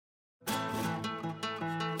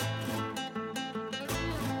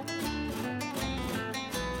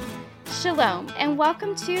Shalom, and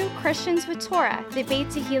welcome to Christians with Torah, the Beit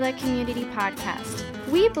Tehillah Community Podcast.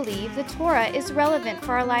 We believe the Torah is relevant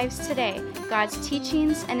for our lives today, God's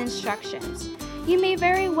teachings and instructions. You may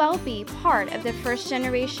very well be part of the first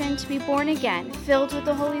generation to be born again, filled with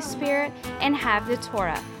the Holy Spirit, and have the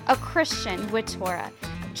Torah, a Christian with Torah.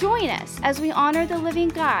 Join us as we honor the living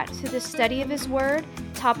God through the study of His Word,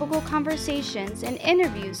 topical conversations, and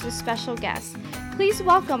interviews with special guests. Please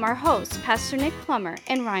welcome our hosts, Pastor Nick Plummer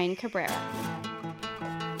and Ryan Cabrera.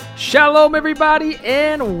 Shalom, everybody,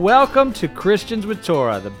 and welcome to Christians with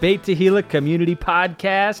Torah, the Beit Tehillah Community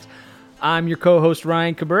Podcast. I'm your co-host,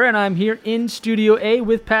 Ryan Cabrera, and I'm here in Studio A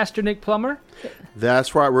with Pastor Nick Plummer.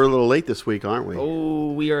 That's right. We're a little late this week, aren't we?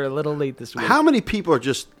 Oh, we are a little late this week. How many people are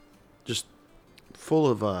just full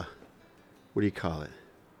of, what do you call it?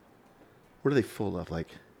 What are they full of? Like,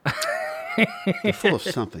 they're full of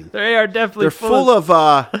something. They are definitely full of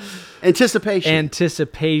anticipation.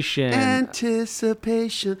 Anticipation.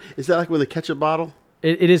 Is that like with a ketchup bottle?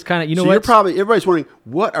 It is kind of, you know so what? Everybody's wondering,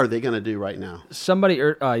 what are they going to do right now? Somebody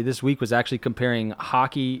this week was actually comparing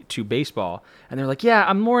hockey to baseball. And they're like, yeah,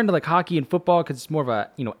 I'm more into like hockey and football because it's more of a,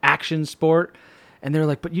 action sport. And they're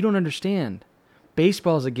like, but you don't understand.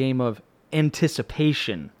 Baseball is a game of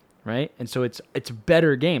anticipation, right? And so it's a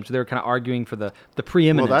better game. So they're kind of arguing for the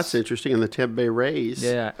preeminence. Well, that's interesting. And the Tampa Bay Rays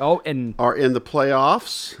are in the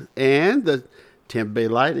playoffs, and the Tampa Bay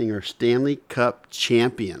Lightning are Stanley Cup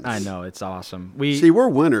champions. I know, it's awesome. We're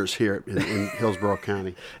winners here in Hillsborough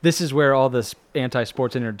County. This is where all this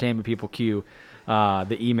anti-sports entertainment people queue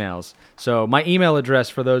the emails. So my email address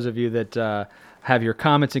for those of you that have your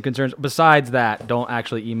comments and concerns, besides that, don't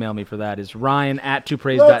actually email me for that, is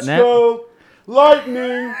ryan@topraise.net. Let's go,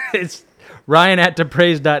 Lightning! It's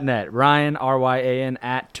ryan@topraise.net. Ryan, R-Y-A-N,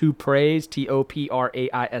 @topraise,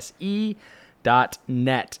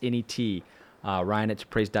 TOPRAISE.net, N-E-T.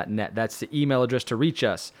 Ryan@topraise.net. That's the email address to reach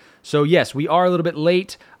us. So, yes, we are a little bit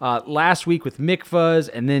late. Last week with Mikvahs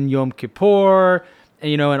and then Yom Kippur,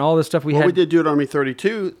 and all the stuff we had. We did do it on Me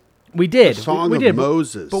 32. We did. The Song we of did.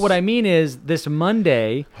 Moses. But what I mean is, this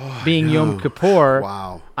Monday, being Yom Kippur,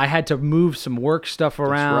 I had to move some work stuff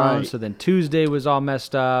around. Right. So then Tuesday was all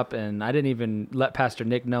messed up, and I didn't even let Pastor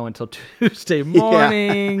Nick know until Tuesday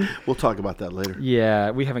morning. Yeah. We'll talk about that later.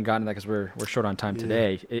 Yeah, we haven't gotten that because we're short on time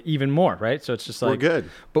today. Even more, right? So it's just like... We're good.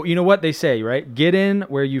 But you know what they say, right? Get in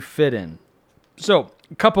where you fit in. So,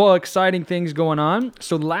 a couple of exciting things going on.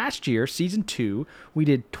 So last year, season 2, we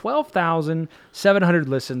did 12,700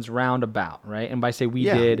 listens roundabout, right? And by say we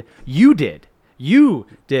did, you did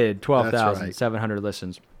 12,700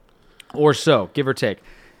 listens or so, give or take.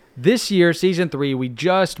 This year, season 3, we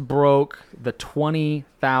just broke the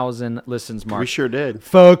 20,000 listens mark. We sure did.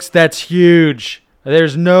 Folks, that's huge.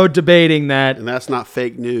 There's no debating that. And that's not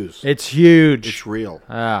fake news. It's huge. It's real.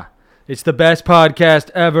 It's the best podcast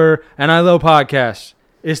ever, and I love podcasts.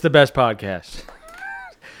 It's the best podcast.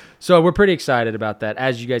 So we're pretty excited about that.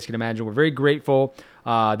 As you guys can imagine, we're very grateful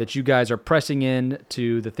that you guys are pressing in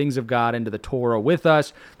to the things of God, into the Torah with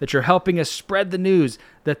us, that you're helping us spread the news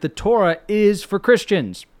that the Torah is for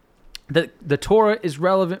Christians, that the Torah is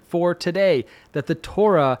relevant for today, that the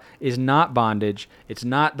Torah is not bondage, it's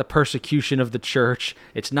not the persecution of the church,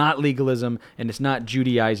 it's not legalism, and it's not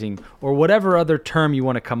Judaizing, or whatever other term you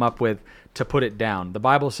want to come up with to put it down. The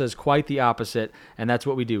Bible says quite the opposite, and that's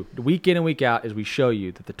what we do. Week in and week out is we show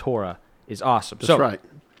you that the Torah is awesome. That's right.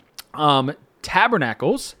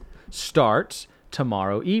 Tabernacles starts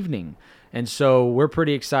tomorrow evening. And so we're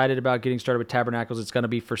pretty excited about getting started with Tabernacles. It's going to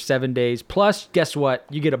be for 7 days. Plus, guess what?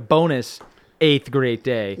 You get a bonus 8th grade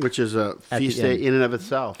day. Which is a feast day in and of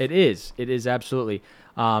itself. It is. It is, absolutely.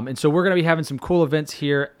 And so we're going to be having some cool events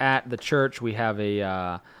here at the church. We have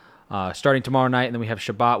starting tomorrow night, and then we have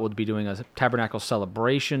Shabbat. We'll be doing a Tabernacle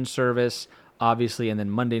celebration service, obviously. And then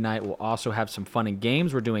Monday night, we'll also have some fun and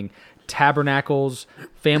games. We're doing Tabernacles,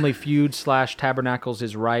 Family Feud / Tabernacles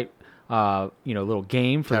is Right. Little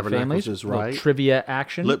game for the families. Is right. Little trivia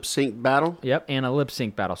action. Lip sync battle. Yep, and a lip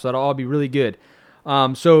sync battle. So that'll all be really good.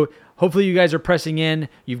 So hopefully you guys are pressing in.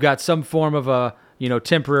 You've got some form of a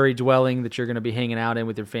temporary dwelling that you're going to be hanging out in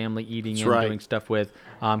with your family, eating and doing stuff with,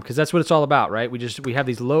 because that's what it's all about, right? We have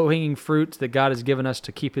these low-hanging fruits that God has given us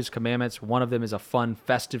to keep His commandments. One of them is a fun,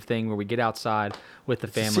 festive thing where we get outside with the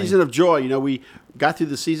family. It's a season of joy. We got through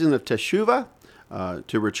the season of Teshuvah,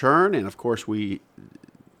 to return, and of course we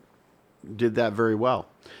did that very well.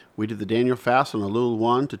 We did the Daniel fast on Elul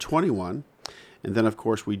 1 to 21, and then of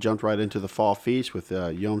course we jumped right into the fall feast with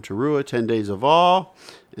Yom Teruah, 10 days of awe,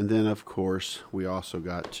 and then of course we also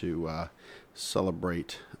got to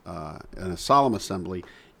celebrate in a solemn assembly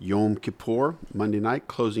Yom Kippur, Monday night,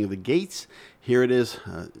 closing of the gates. Here it is,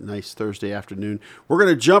 nice Thursday afternoon. We're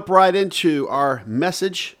going to jump right into our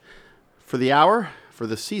message for the hour, for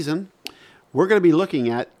the season. We're going to be looking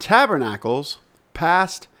at tabernacles,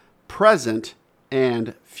 past, present,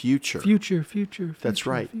 and future. Future. That's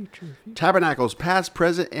right. Future. Tabernacles, past,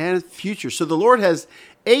 present, and future. So the Lord has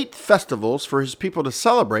 8 festivals for his people to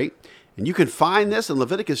celebrate, and you can find this in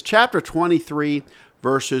Leviticus chapter 23,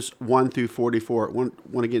 verses 1 through 44.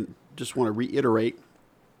 Just want to reiterate,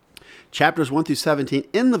 chapters 1 through 17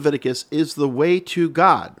 in Leviticus is the way to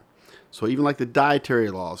God. So even like the dietary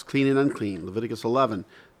laws, clean and unclean, Leviticus 11,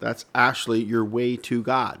 that's actually your way to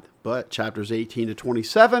God. But chapters 18 to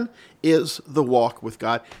 27 is the walk with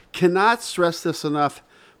God. Cannot stress this enough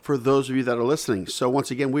for those of you that are listening. So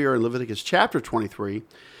once again, we are in Leviticus chapter 23,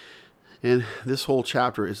 and this whole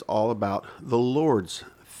chapter is all about the Lord's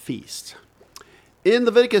feast. In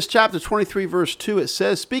Leviticus chapter 23, verse 2, it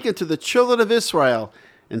says, "Speak unto the children of Israel,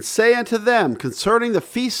 and say unto them concerning the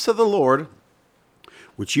feasts of the Lord,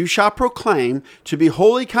 which you shall proclaim to be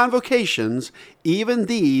holy convocations, even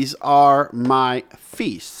these are my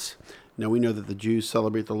feasts." Now we know that the Jews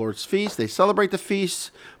celebrate the Lord's feast. They celebrate the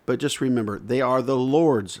feasts, but just remember, they are the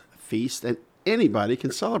Lord's feast, and anybody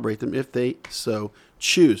can celebrate them if they so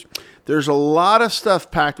choose. There's a lot of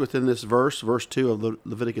stuff packed within this verse 2 of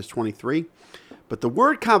Leviticus 23, but the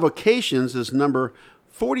word convocations is number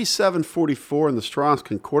 4744 in the Strong's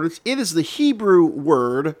Concordance. It is the Hebrew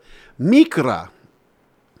word mikra,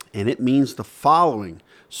 and it means the following.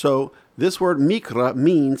 So this word mikra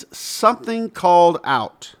means something called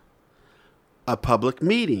out, a public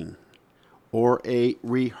meeting, or a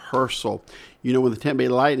rehearsal. You know, when the Tampa Bay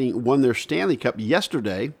Lightning won their Stanley Cup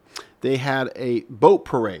yesterday, they had a boat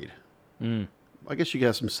parade. I guess you could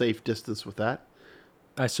have some safe distance with that.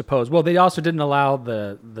 I suppose. Well, they also didn't allow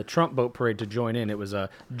the Trump boat parade to join in. It was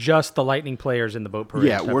just the Lightning players in the boat parade.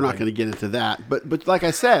 Yeah, we're not going to get into that. But like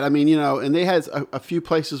I said, I mean, you know, and they had a few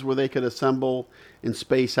places where they could assemble and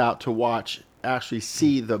space out to actually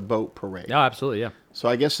see the boat parade. Oh, absolutely, yeah. So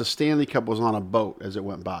I guess the Stanley Cup was on a boat as it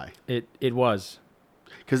went by. It was.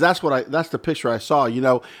 Because that's the picture I saw. You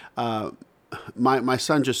know, my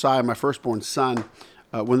son Josiah, my firstborn son,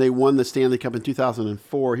 when they won the Stanley Cup in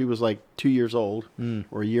 2004, he was like 2 years old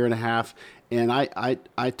or a year and a half, and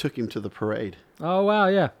I took him to the parade. Oh, wow,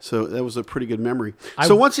 yeah. So that was a pretty good memory.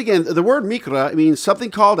 So once again, the word mikra means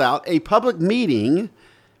something called out, a public meeting,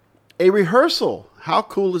 a rehearsal. How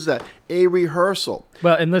cool is that? A rehearsal.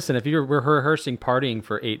 Well, and listen, if you're rehearsing partying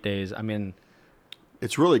for 8 days, I mean,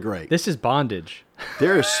 it's really great. This is bondage.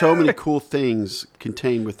 There are so many cool things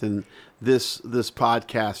contained within this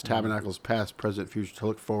podcast, Tabernacles Past, Present, Future, to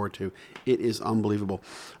look forward to. It is unbelievable.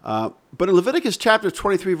 But in Leviticus chapter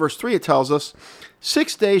 23, verse 3, it tells us,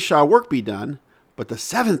 6 days shall work be done, but the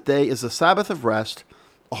 7th day is the Sabbath of rest,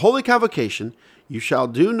 a holy convocation. You shall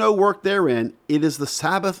do no work therein. It is the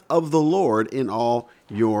Sabbath of the Lord in all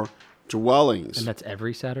your dwellings. And that's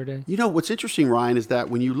every Saturday? You know, what's interesting, Ryan, is that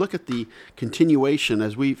when you look at the continuation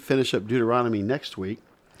as we finish up Deuteronomy next week,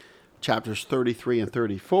 chapters 33 and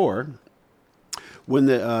 34, when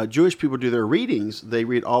the Jewish people do their readings, they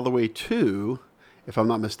read all the way to, if I'm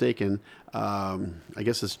not mistaken, I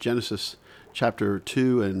guess it's Genesis chapter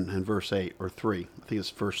 2 and verse 8 or 3. I think it's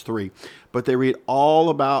verse 3. But they read all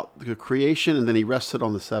about the creation, and then he rested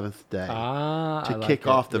on the 7th day to kick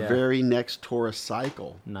off the very next Torah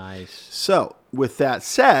cycle. Nice. So with that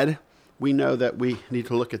said, we know that we need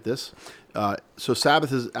to look at this. So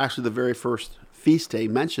Sabbath is actually the very first feast day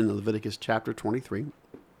mentioned in Leviticus chapter 23.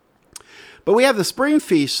 But we have the spring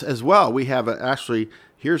feasts as well. We have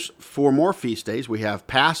here's 4 more feast days. We have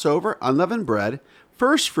Passover, unleavened bread,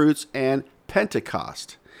 first fruits, and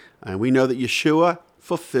Pentecost. And we know that Yeshua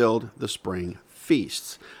fulfilled the spring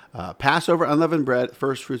feasts. Passover, unleavened bread,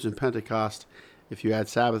 first fruits, and Pentecost. If you add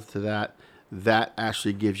Sabbath to that, that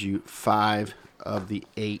actually gives you 5 of the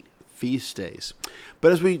 8 feast days.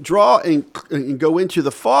 But as we draw and go into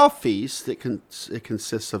the fall feast, it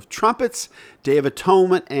consists of trumpets, Day of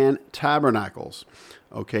Atonement, and tabernacles.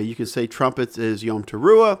 Okay, you can say trumpets is Yom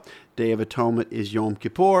Teruah, Day of Atonement is Yom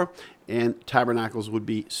Kippur, and tabernacles would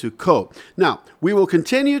be Sukkot. Now, we will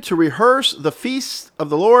continue to rehearse the feasts of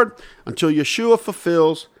the Lord until Yeshua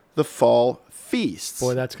fulfills the fall feasts.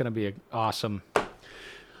 Boy, that's going to be awesome.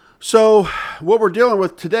 So what we're dealing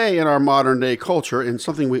with today in our modern day culture, and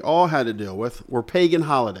something we all had to deal with, were pagan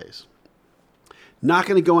holidays. Not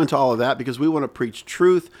going to go into all of that because we want to preach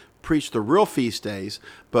truth, preach the real feast days,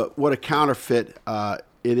 but what a counterfeit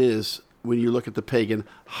it is when you look at the pagan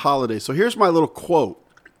holidays. So here's my little quote.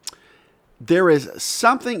 There is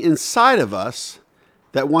something inside of us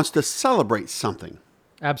that wants to celebrate something.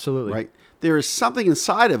 Absolutely. Right? There is something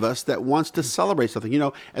inside of us that wants to celebrate something. You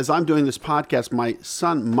know, as I'm doing this podcast, my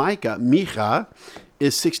son Micha,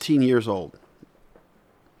 is 16 years old.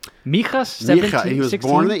 Micha, 17, Micha, he was 16?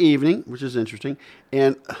 born in the evening, which is interesting.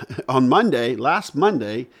 And on last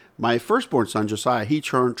Monday, my firstborn son, Josiah, he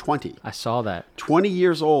turned 20. I saw that. 20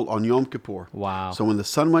 years old on Yom Kippur. Wow. So when the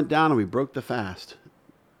sun went down and we broke the fast,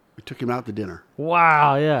 we took him out to dinner.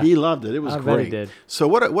 Wow, yeah. He loved it. It was I bet great. he did. So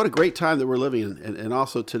what a great time that we're living in. And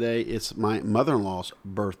also today, it's my mother-in-law's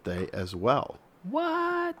birthday as well.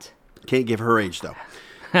 What? Can't give her age, though.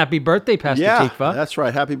 Happy birthday, Pastor Yeah, Tikva. that's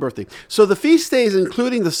right. Happy birthday. So the feast days,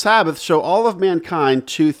 including the Sabbath, show all of mankind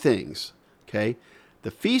two things. Okay?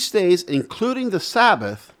 The feast days, including the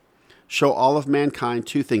Sabbath, show all of mankind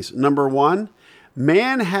two things. Number one,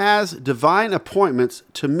 man has divine appointments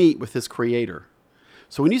to meet with his Creator.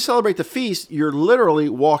 So when you celebrate the feast, you're literally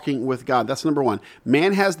walking with God. That's number one.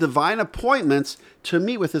 Man has divine appointments to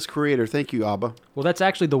meet with his Creator. Thank you, Abba. Well, that's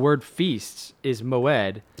actually the word feasts is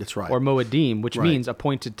moed. That's right. Or moedim, which Right. means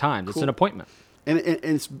appointed times. It's an appointment. And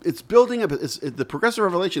it's building up. The progressive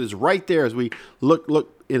revelation is right there as we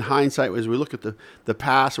look in hindsight, as we look at the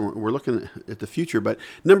past and we're looking at the future. But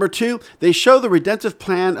number two, they show the redemptive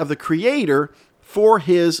plan of the Creator for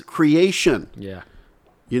His creation. Yeah.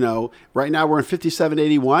 You know, right now we're in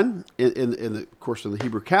 5781 in the course of the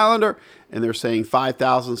Hebrew calendar, and they're saying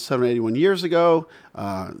 5,781 years ago.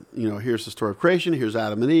 Here's the story of creation. Here's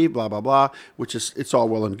Adam and Eve. Blah blah blah. Which is it's all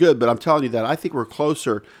well and good, but I'm telling you that I think we're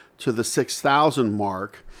closer to the 6,000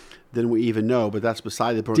 mark than we even know. But that's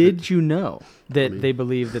beside the point. Did you know that they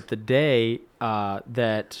believe that the day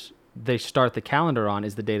that they start the calendar on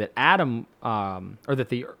is the day that Adam, or that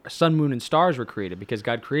the sun, moon, and stars were created? Because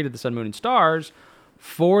God created the sun, moon, and stars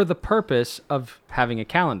for the purpose of having a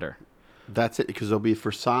calendar. That's it, because they'll be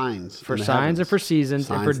for signs. For in the signs heavens. and for seasons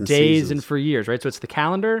and for Signs days seasons. and for years, right? So it's the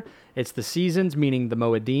calendar, it's the seasons, meaning the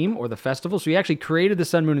Moedim or the festivals. So he actually created the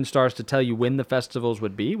sun, moon, and stars to tell you when the festivals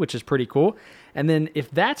would be, which is pretty cool. And then if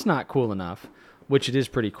that's not cool enough, which it is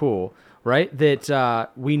pretty cool, right? That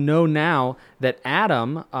we know now that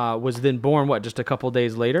Adam was then born, just a couple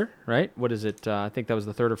days later, right? What is it? I think that was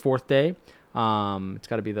the third or fourth day. It's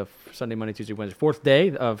got to be the Sunday, Monday, Tuesday, Wednesday, fourth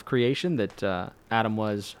day of creation that Adam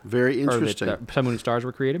was. Very interesting. Or that sun, moon, and stars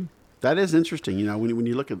were created. That is interesting, you know, when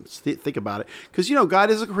you look at think about it, because you know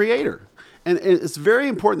God is a creator, and it's very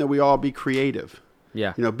important that we all be creative.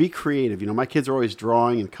 Yeah. You know, be creative. You know, my kids are always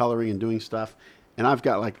drawing and coloring and doing stuff, and I've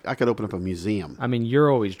got I could open up a museum. I mean,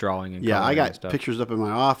 you're always drawing and Yeah, I coloring got and stuff. pictures up in my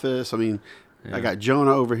office. I mean, I got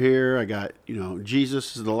Jonah over here. I got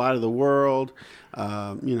Jesus is the light of the world.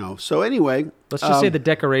 So anyway, Let's just say the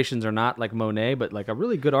decorations are not like Monet, but like a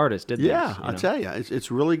really good artist did this. yeah, I'll tell you, it's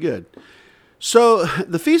really good. So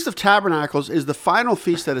the Feast of Tabernacles is the final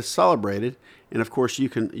feast that is celebrated, and of course you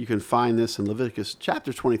can find this in Leviticus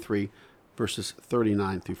chapter 23, verses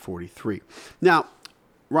 39 through 43. Now,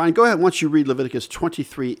 Ryan, go ahead once you read Leviticus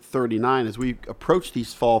 23:39 as we approach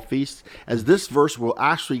these fall feasts, as this verse will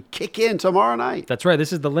actually kick in tomorrow night. That's right.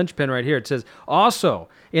 This is the linchpin right here. It says, "Also,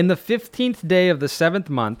 in the 15th day of the 7th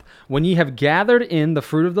month, when ye have gathered in the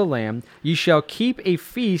fruit of the land, ye shall keep a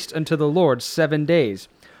feast unto the Lord 7 days.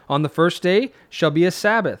 On the first day shall be a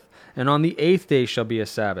Sabbath, and on the 8th day shall be a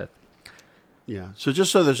Sabbath." Yeah. So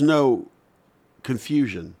just so there's no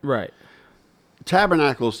confusion, Right.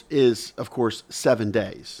 Tabernacles is, of course, 7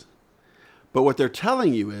 days. But what they're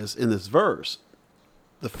telling you is, in this verse,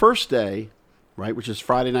 the first day, right, which is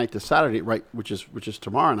Friday night to Saturday, right, which is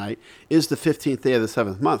tomorrow night, is the 15th day of the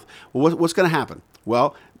 7th month. Well, what's going to happen?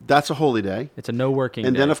 Well, that's a holy day. It's a no working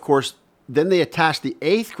And day. then, of course, then they attach the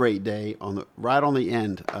 8th great day right on the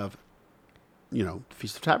end of,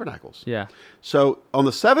 Feast of Tabernacles. Yeah. So on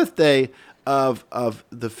the 7th day of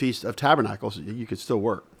the Feast of Tabernacles, you could still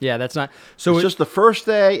work. Yeah, that's not... So It's just the first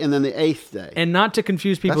day and then the 8th day. and not to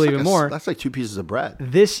confuse people That's even like more, That's like 2 pieces of bread.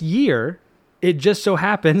 this year, it just so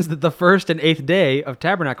happens that the 1st and 8th day of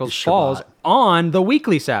Tabernacles It's falls Shabbat. on the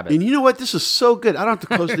weekly Sabbath. And you know what? This is so good. I don't have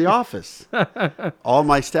to close the office. All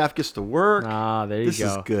my staff gets to work. There you This go.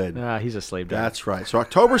 is good. He's a slave driver. That's right. So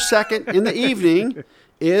October 2nd in the evening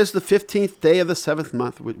is the 15th day of the 7th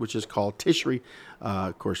month, which is called Tishri.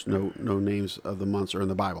 Of course, no names of the months are in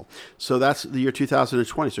the Bible. So that's the year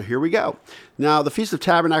 2020. So here we go. Now, the Feast of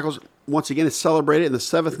Tabernacles, once again, is celebrated in the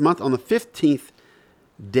 7th month on the 15th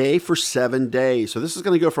day for 7 days. So this is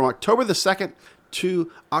going to go from October the 2nd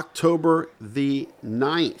to October the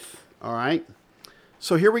 9th. All right?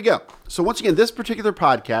 So here we go. So once again, this particular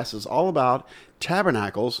podcast is all about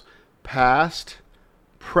tabernacles, past,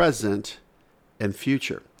 present, and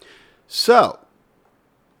future. So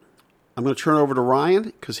I'm going to turn it over to Ryan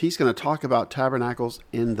because he's going to talk about tabernacles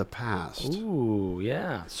in the past. Ooh,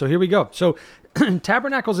 yeah. So here we go. So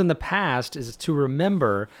tabernacles in the past is to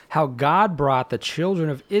remember how God brought the children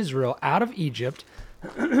of Israel out of Egypt.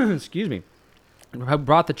 Excuse me.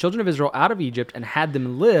 Brought the children of Israel out of Egypt and had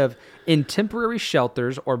them live in temporary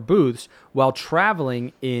shelters or booths while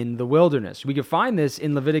traveling in the wilderness. We can find this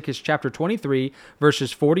in Leviticus chapter 23,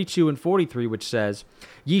 verses 42 and 43, which says,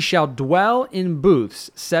 "Ye shall dwell in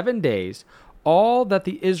booths 7 days. All that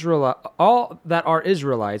are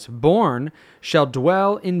Israelites born shall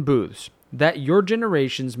dwell in booths, that your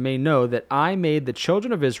generations may know that I made the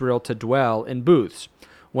children of Israel to dwell in booths,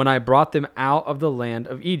 when I brought them out of the land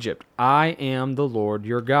of Egypt. I am the Lord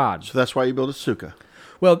your God." So that's why you build a sukkah.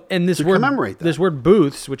 Well, and this To word, commemorate that. this word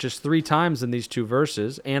booths, which is 3 times in these 2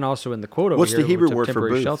 verses, and also in the quote over What's here, the Hebrew which are word for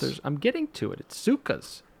temporary booths? shelters. I'm getting to it. It's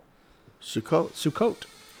sukkahs. Sukkot. Sukkot.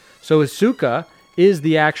 So a sukkah is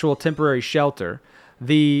the actual temporary shelter.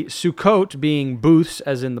 The sukkot being booths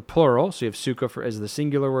as in the plural. So you have sukkah as the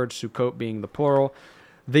singular word, sukkot being the plural.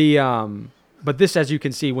 But this, as you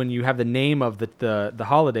can see, when you have the name of the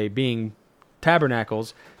holiday being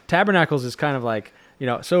tabernacles is kind of like,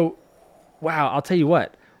 so wow, I'll tell you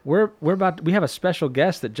what, we have a special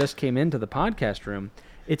guest that just came into the podcast room.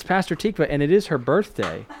 It's Pastor Tikva, and it is her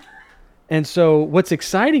birthday. And so what's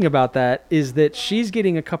exciting about that is that she's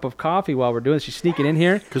getting a cup of coffee while we're doing this. She's sneaking in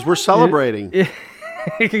here. Because we're celebrating.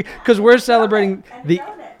 Because we're celebrating the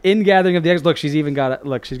ingathering of the eggs. Look,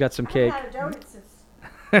 she's got some cake.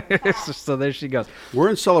 So there she goes. We're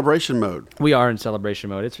in celebration mode. We are in celebration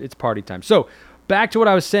mode. It's party time. So back to what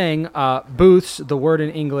I was saying. Booths, the word in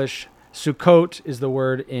English. Sukkot is the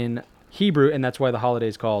word in Hebrew, and that's why the holiday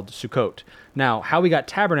is called Sukkot. Now, how we got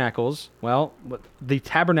tabernacles? Well, the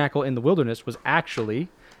tabernacle in the wilderness was actually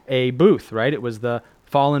a booth, right? It was the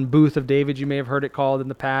fallen booth of David. You may have heard it called in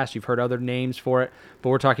the past. You've heard other names for it, but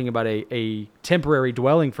we're talking about a temporary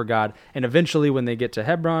dwelling for God. And eventually when they get to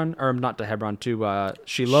Hebron, or not to Hebron, to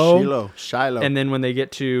Shiloh. And then when they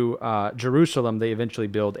get to Jerusalem, they eventually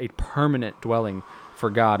build a permanent dwelling for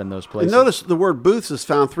God in those places. And notice the word booths is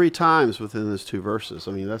found 3 times within those 2 verses.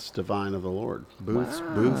 I mean, that's divine of the Lord. Booths,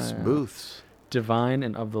 Wow. booths. Divine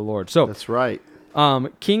and of the Lord. So That's right.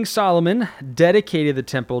 King Solomon dedicated the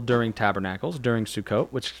temple during tabernacles, during Sukkot,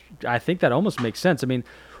 which I think that almost makes sense. I mean,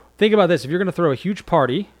 think about this. If you're going to throw a huge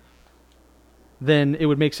party, then it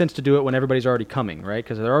would make sense to do it when everybody's already coming, right?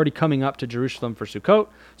 Because they're already coming up to Jerusalem for Sukkot,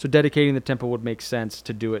 so dedicating the temple would make sense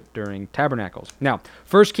to do it during tabernacles. Now,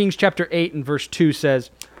 1 Kings chapter 8 and verse 2 says,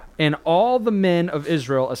 "And all the men of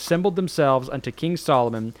Israel assembled themselves unto King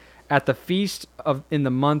Solomon at the feast in the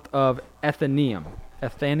month of Ethanium,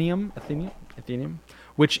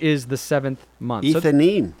 which is the 7th month."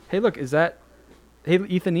 Ethanim. Hey, look,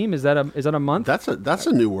 Ethanim, is that a month? That's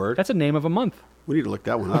a new word. That's a name of a month. We need to look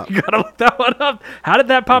that one up. You gotta look that one up. How did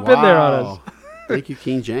that pop in there on us? Thank you,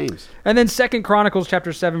 King James. And then 2 Chronicles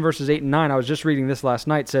chapter 7, verses 8 and 9, I was just reading this last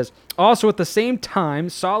night, says, "Also at the same time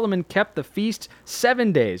Solomon kept the feast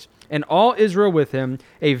 7 days, and all Israel with him,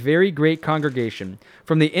 a very great congregation,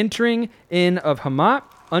 from the entering in of Hamat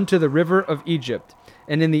unto the river of Egypt.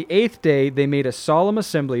 And in the 8th day they made a solemn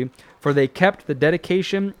assembly, for they kept the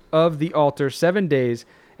dedication of the altar 7 days,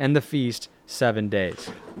 and the feast 7 days."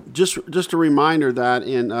 Just a reminder that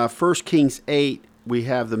in 1 Kings 8, we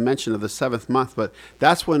have the mention of the 7th month, but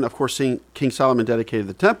that's when, of course, King Solomon dedicated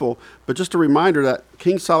the temple. But just a reminder that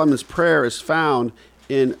King Solomon's prayer is found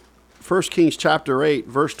in 1 Kings chapter 8,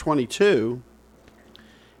 verse 22,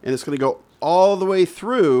 and it's going to go all the way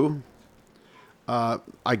through,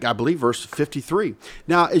 I believe, verse 53.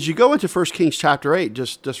 Now, as you go into 1 Kings chapter 8,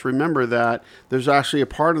 just remember that there's actually a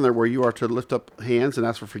part in there where you are to lift up hands and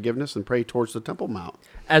ask for forgiveness and pray towards the Temple Mount.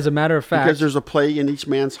 As a matter of fact, because there's a plague in each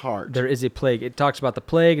man's heart. There is a plague. It talks about the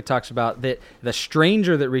plague. It talks about the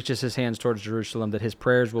stranger that reaches his hands towards Jerusalem, that his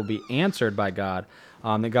prayers will be answered by God,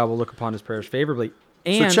 that God will look upon his prayers favorably.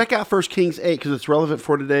 And so check out 1 Kings 8 because it's relevant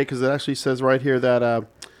for today, because it actually says right here that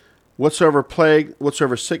whatsoever plague,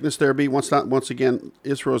 whatsoever sickness there be, once again,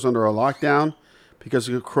 Israel is under a lockdown because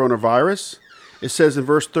of the coronavirus. It says in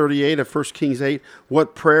verse 38 of 1 Kings 8,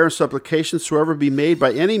 "What prayer and supplication soever be made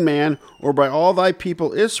by any man or by all thy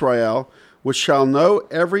people Israel, which shall know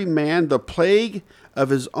every man the plague of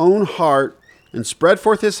his own heart, and spread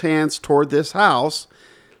forth his hands toward this house,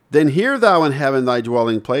 then hear thou in heaven thy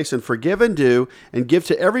dwelling place, and forgive and do, and give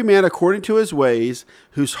to every man according to his ways,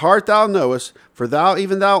 whose heart thou knowest, for thou,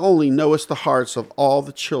 even thou only, knowest the hearts of all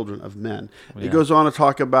the children of men." Yeah. It goes on to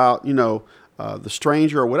talk about, the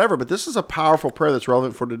stranger or whatever, but this is a powerful prayer that's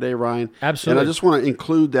relevant for today, Ryan. Absolutely. And I just want to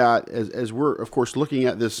include that as we're, of course, looking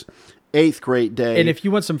at this 8th great day. And if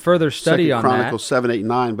you want some further study 2 on Chronicles that, 7, 8, and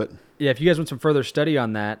 9, but yeah, if you guys want some further study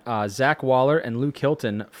on that, Zach Waller and Luke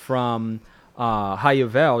Hilton from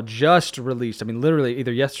Hayuvel just released, literally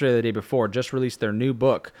either yesterday or the day before, just released their new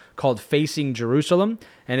book called Facing Jerusalem.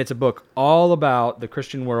 And it's a book all about the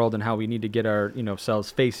Christian world and how we need to get our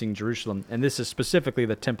selves facing Jerusalem. And this is specifically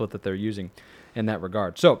the template that they're using in that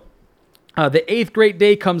regard. So the 8th great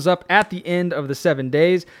day comes up at the end of the 7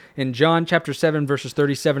 days. In John chapter 7, verses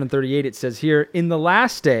 37 and 38, it says here, "In the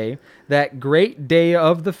last day, that great day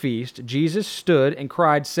of the feast, Jesus stood and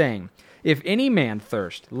cried, saying, If any man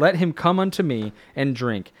thirst, let him come unto me and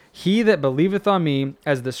drink. He that believeth on me,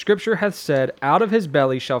 as the scripture hath said, out of his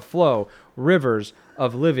belly shall flow rivers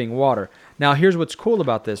of living water." Now, here's what's cool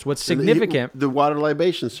about this. What's significant. The water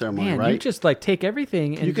libation ceremony, Man, right? you just take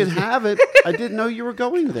everything. And you can have it. I didn't know you were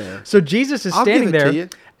going there. So Jesus is I'll give standing it to there you.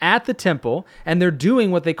 at the temple, and they're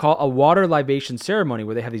doing what they call a water libation ceremony,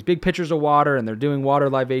 where they have these big pitchers of water, and they're doing water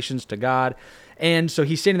libations to God. And so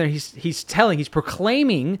he's standing there, he's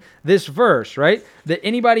proclaiming this verse, right? That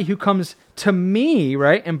anybody who comes to me,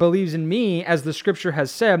 right, and believes in me, as the scripture has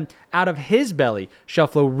said, out of his belly shall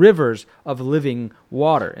flow rivers of living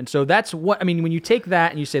water. And so that's what, when you take that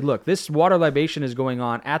and you say, look, this water libation is going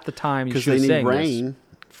on at the time Because Yeshua is they need saying rain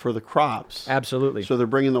this. for the crops. Absolutely. So they're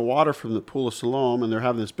bringing the water from the Pool of Siloam, and they're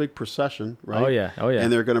having this big procession, right? Oh, yeah.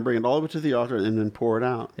 And they're going to bring it all the way to the altar and then pour it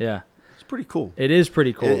out. Yeah. It's pretty cool. It is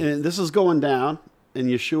pretty cool. And this is going down, and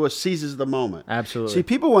Yeshua seizes the moment. Absolutely. See,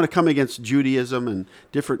 people want to come against Judaism and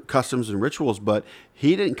different customs and rituals, but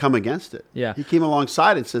he didn't come against it. Yeah. He came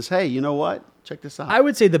alongside and says, hey, you know what? Check this out. I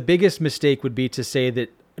would say the biggest mistake would be to say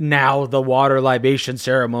that now the water libation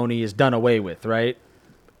ceremony is done away with, right?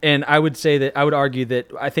 And I would argue that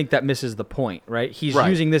I think that misses the point, right? He's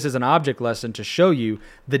using this as an object lesson to show you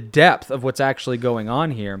the depth of what's actually going on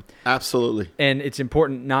here. Absolutely. And it's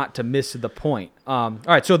important not to miss the point. All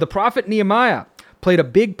right, so the prophet Nehemiah played a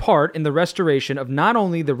big part in the restoration of not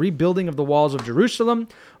only the rebuilding of the walls of Jerusalem,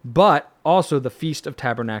 but also the Feast of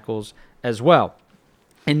Tabernacles as well.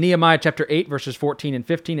 In Nehemiah chapter 8, verses 14 and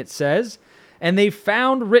 15, it says, "And they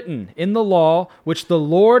found written in the law, which the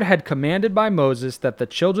Lord had commanded by Moses, that the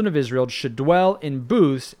children of Israel should dwell in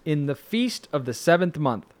booths in the feast of the 7th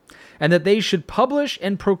month, and that they should publish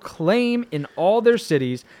and proclaim in all their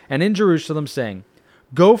cities and in Jerusalem, saying,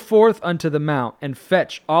 Go forth unto the mount, and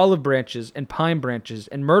fetch olive branches, and pine branches,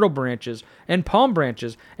 and myrtle branches, and palm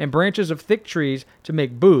branches, and branches of thick trees, to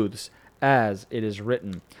make booths, as it is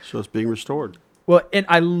written." So it's being restored. Well, and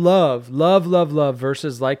I love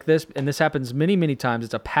verses like this, and this happens many, many times.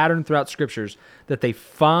 It's a pattern throughout scriptures that they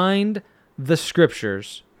find the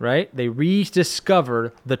scriptures, right? They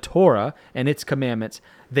rediscover the Torah and its commandments.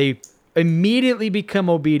 They immediately become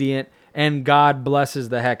obedient, and God blesses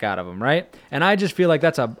the heck out of them, right? And I just feel like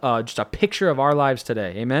that's just a picture of our lives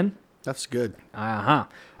today. Amen? That's good. All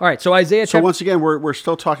right, so Isaiah So once again, we're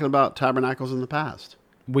still talking about tabernacles in the past.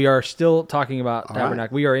 We are still talking about All tabernacle.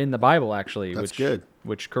 right. We are in the Bible, actually. That's good.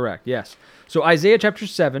 Which correct, yes. So Isaiah chapter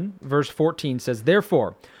 7, verse 14 says,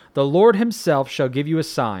 "Therefore, the Lord himself shall give you a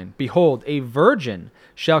sign. Behold, a virgin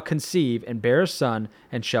shall conceive and bear a son,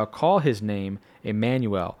 and shall call his name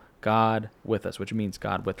Emmanuel, God with us," which means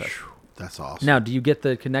God with us. That's awesome. Now, do you get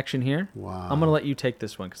the connection here? Wow. I'm going to let you take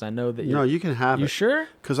this one because I know that No, you can have it. You sure?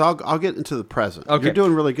 Because I'll get into the present. Okay. You're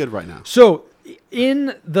doing really good right now. So,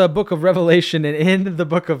 in the book of Revelation and in the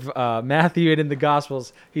book of Matthew and in the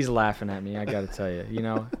Gospels, he's laughing at me. I got to tell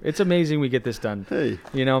you, it's amazing we get this done. Hey.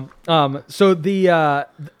 So the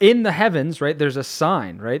in the heavens, right? There's a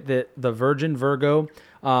sign, right? That the Virgin Virgo.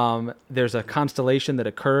 There's a constellation that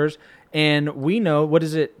occurs, and we know, what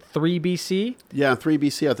is it? 3 BC. Yeah, in 3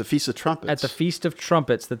 BC at the Feast of Trumpets. At the Feast of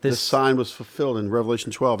Trumpets, that this sign was fulfilled in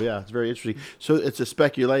Revelation 12. Yeah, it's very interesting. So it's a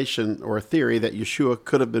speculation or a theory that Yeshua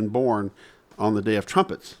could have been born on the day of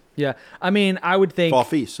trumpets. Yeah, I would think fall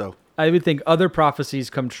feast. So I would think other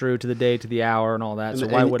prophecies come true to the day, to the hour, and all that. So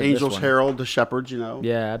why wouldn't angels this one? herald the shepherds?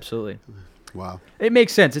 Yeah, absolutely. Wow. It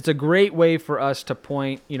makes sense. It's a great way for us to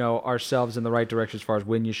point, ourselves in the right direction as far as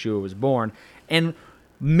when Yeshua was born. And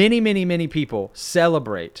many, many, many people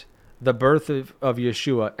celebrate the birth of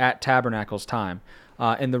Yeshua at Tabernacles time.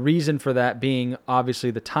 And the reason for that being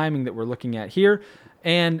obviously the timing that we're looking at here,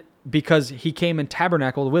 and because he came and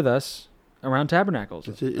tabernacled with us around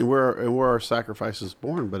Tabernacles. And where our sacrifice is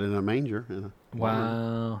born, but in a manger.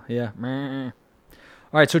 Wow. Yeah.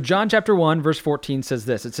 All right, so John chapter 1, verse 14 says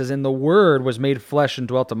this. It says, "And the Word was made flesh and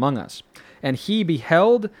dwelt among us. And he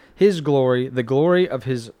beheld his glory, the glory of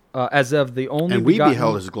his, as of the only and we begotten."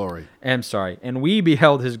 beheld his glory. And we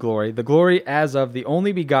beheld his glory, the glory as of the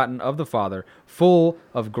only begotten of the Father, full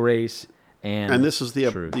of grace and this is the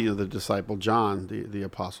truth. the disciple John, the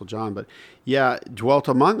apostle John, but dwelt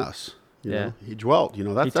among us. You know, he dwelt.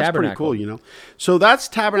 That's pretty cool. So that's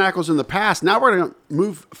tabernacles in the past. Now we're going to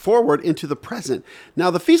move forward into the present.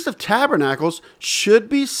 Now the Feast of Tabernacles should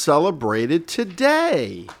be celebrated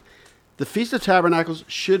today. The Feast of Tabernacles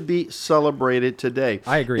should be celebrated today.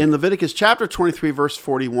 I agree. In Leviticus chapter 23, verse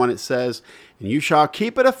 41, it says, "And you shall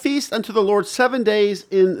keep it a feast unto the Lord 7 days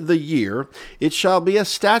in the year. It shall be a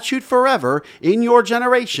statute forever in your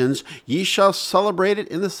generations. Ye shall celebrate it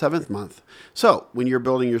in the 7th month." So when you're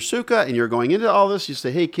building your sukkah and you're going into all this, you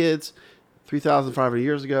say, hey, kids, 3,500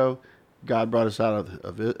 years ago, God brought us out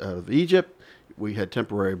of Egypt. We had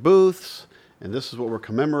temporary booths. And this is what we're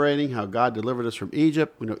commemorating, how God delivered us from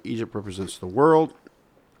Egypt. We know Egypt represents the world.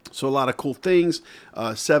 So a lot of cool things.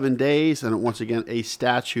 7 days, and once again, a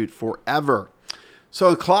statute forever. So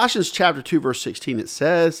in Colossians chapter 2, verse 16, it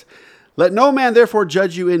says, "Let no man therefore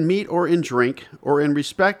judge you in meat or in drink, or in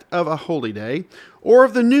respect of a holy day, or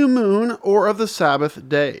of the new moon, or of the Sabbath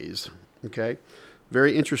days." Okay,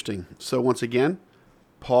 very interesting. So once again,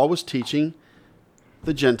 Paul was teaching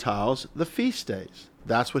the Gentiles the feast days.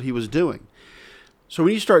 That's what he was doing. So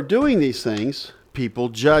when you start doing these things, people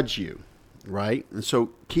judge you, right? And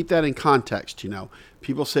so keep that in context,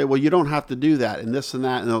 People say, well, you don't have to do that and this and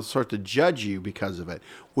that, and they'll start to judge you because of it.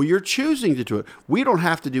 Well, you're choosing to do it. We don't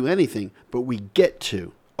have to do anything, but we get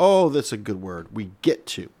to. Oh, that's a good word. We get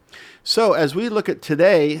to. So as we look at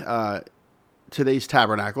today's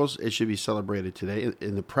tabernacles, it should be celebrated today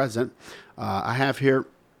in the present. I have here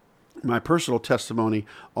my personal testimony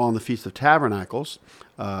on the Feast of Tabernacles.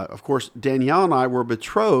 Of course, Danielle and I were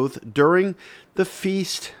betrothed during the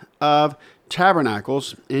Feast of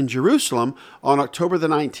Tabernacles in Jerusalem on October the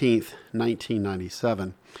 19th,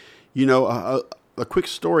 1997. A quick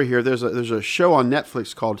story here. There's a show on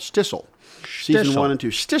Netflix called Shtisel. Season 1 and 2.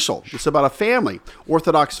 Shtisel. It's about a family,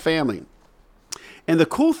 Orthodox family. And the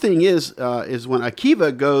cool thing is when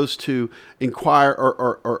Akiva goes to inquire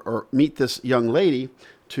or meet this young lady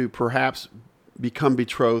to perhaps become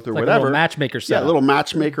betrothed or whatever. A little matchmaker setup. Yeah, a little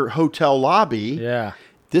matchmaker hotel lobby. Yeah.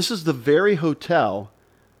 This is the very hotel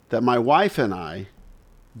that my wife and I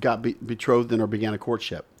got betrothed in or began a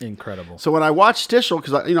courtship. Incredible. So when I watched Shtisel,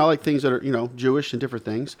 because I like things that are Jewish and different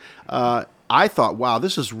things, I thought, wow,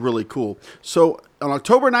 this is really cool. So on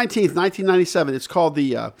October 19th, 1997, it's called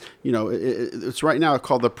it's right now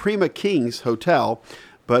called the Prima Kings Hotel,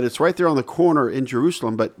 but it's right there on the corner in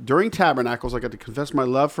Jerusalem. But during Tabernacles, I got to confess my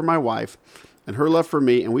love for my wife and her love for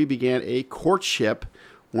me, and we began a courtship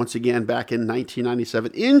once again back in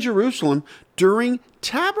 1997 in Jerusalem during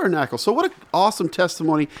Tabernacles. So what an awesome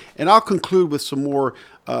testimony. And I'll conclude with some more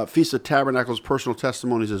Feast of Tabernacles personal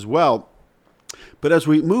testimonies as well. But as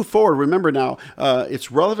we move forward, remember now, it's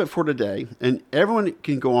relevant for today, and everyone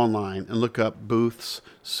can go online and look up booths,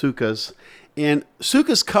 sukkahs, and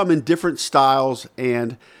sukkahs come in different styles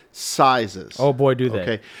and sizes. Oh boy, do they.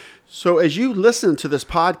 Okay. So as you listen to this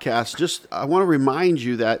podcast, I want to remind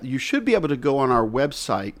you that you should be able to go on our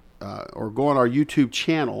website or go on our YouTube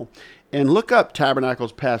channel and look up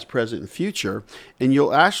Tabernacles Past, Present, and Future, and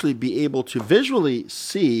you'll actually be able to visually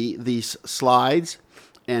see these slides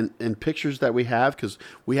and pictures that we have, because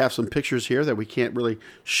we have some pictures here that we can't really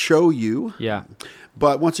show you. Yeah.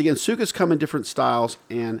 But once again, sukkahs come in different styles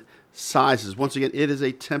and sizes. Once again, it is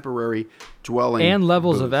a temporary dwelling and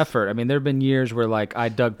levels booth. of effort. I mean, there have been years where I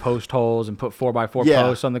dug post holes and put 4x4 Yeah.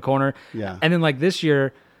 posts on the corner. Yeah. And then this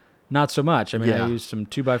year, not so much. I mean, Yeah. I used some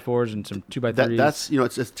 2x4s and some 2x3s. That's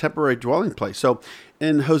it's a temporary dwelling place. So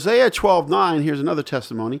in Hosea 12:9, here's another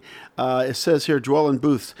testimony. It says here, dwell in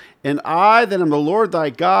booths. And I, that am the Lord thy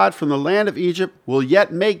God from the land of Egypt, will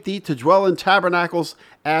yet make thee to dwell in tabernacles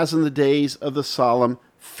as in the days of the solemn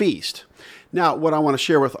feast. Now, what I want to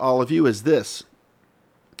share with all of you is this.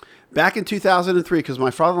 Back in 2003, because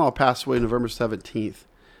my father-in-law passed away November 17th,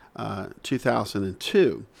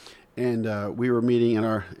 2002, and we were meeting in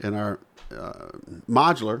our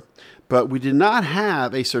modular, but we did not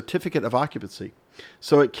have a certificate of occupancy.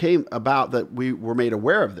 So it came about that we were made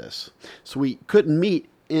aware of this. So we couldn't meet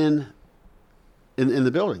in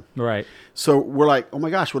the building. Right. So we're like, oh my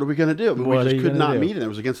gosh, what are we going to do? We What are just you could gonna not do? meet, and it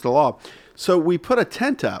was against the law. So we put a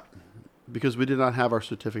tent up because we did not have our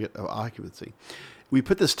certificate of occupancy. We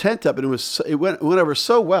put this tent up, and it went over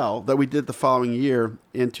so well that we did the following year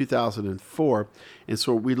in 2004. And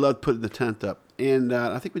so we loved putting the tent up. And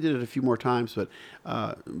I think we did it a few more times, but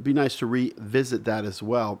it'd be nice to revisit that as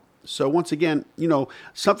well. So once again,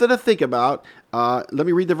 something to think about. Let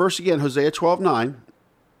me read the verse again, Hosea 12:9.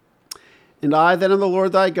 And I then am the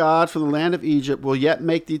Lord thy God from the land of Egypt will yet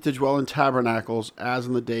make thee to dwell in tabernacles as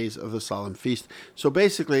in the days of the solemn feast. So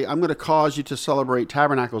basically, I'm going to cause you to celebrate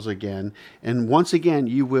tabernacles again. And once again,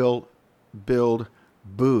 you will build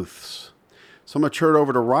booths. So I'm going to turn it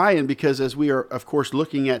over to Ryan because as we are, of course,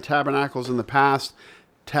 looking at tabernacles in the past,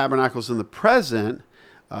 tabernacles in the present,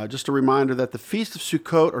 just a reminder that the Feast of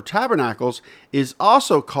Sukkot or Tabernacles is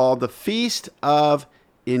also called the Feast of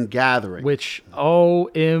Ingathering. Which,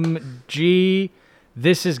 OMG,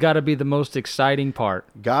 this has got to be the most exciting part.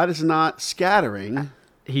 God is not scattering.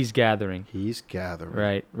 He's gathering. He's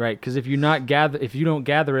gathering. Right. Because if you don't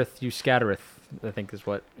gathereth, you scattereth, I think is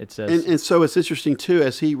what it says. And so it's interesting, too,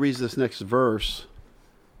 as he reads this next verse,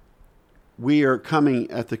 we are coming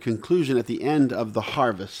at the conclusion, at the end of the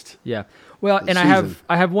harvest. Yeah. Well, and season.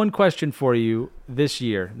 I have one question for you this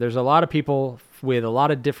year. There's a lot of people with a lot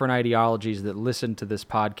of different ideologies that listen to this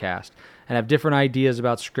podcast and have different ideas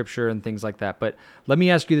about Scripture and things like that. But let me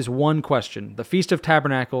ask you this one question. The Feast of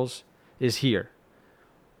Tabernacles is here.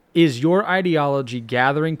 Is your ideology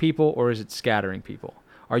gathering people or is it scattering people?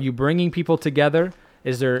 Are you bringing people together?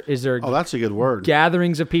 Is there Oh, that's a good word.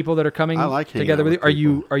 gatherings of people that are coming I like hanging together out with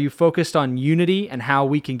you? with Are you focused on unity and how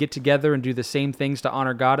we can get together and do the same things to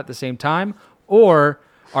honor God at the same time? Or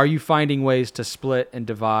are you finding ways to split and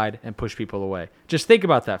divide and push people away? Just think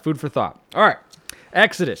about that. Food for thought. All right.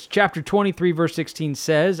 Exodus chapter 23, verse 16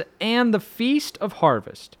 says, "And the feast of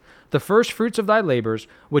harvest, the first fruits of thy labors,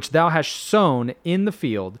 which thou hast sown in the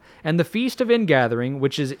field, and the feast of ingathering,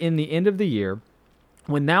 which is in the end of the year,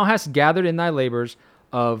 when thou hast gathered in thy labors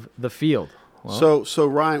of the field." Well, So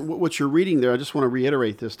Ryan, what you're reading there, I just want to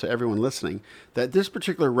reiterate this to everyone listening, that this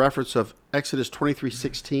particular reference of Exodus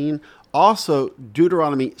 23:16, also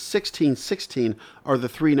Deuteronomy 16:16 are the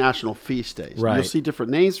three national feast days. Right. You'll see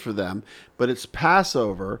different names for them, but it's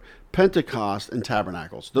Passover, Pentecost, and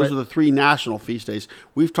Tabernacles. Those Right. are the three national feast days.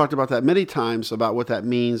 We've talked about that many times, about what that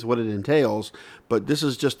means, what it entails, but this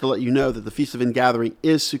is just to let you know that the Feast of Ingathering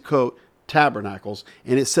is Sukkot, Tabernacles,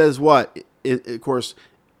 and it says what? Of course,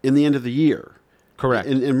 in the end of the year. correct.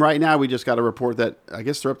 And right now we just got a report that I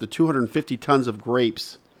guess they're up to 250 tons of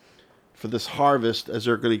grapes for this harvest as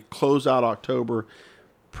they're going to close out October,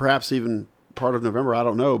 perhaps even part of November. I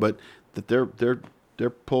don't know, but that they're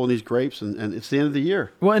pulling these grapes and it's the end of the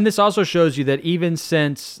year. Well, and this also shows you that even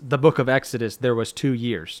since the book of Exodus, there was 2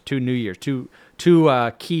 years, 2 New Years, two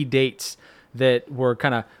key dates that were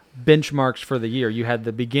kind of benchmarks for the year. You had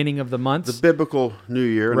the beginning of the months. The biblical New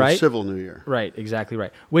Year and Right. the civil New Year, Right, exactly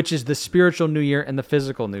right. Which is the spiritual New Year and the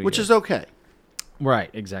physical New Year. which is okay. Right,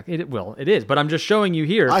 exactly. It is. But I'm just showing you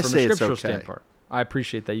here I from say a it's scriptural okay. standpoint. I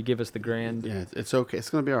appreciate that. You give us the grand, Yeah, it's okay. It's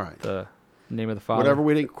going to be all right. the name of the Father. Whatever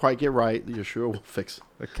we didn't quite get right, Yeshua will fix.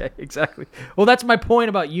 Okay, exactly. Well, that's my point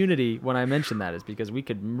about unity when I mentioned that is because we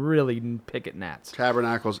could really pick at gnats.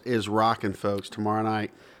 Tabernacles is rocking, folks, tomorrow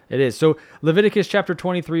night. It is. So Leviticus chapter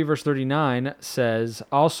 23, verse 39 says,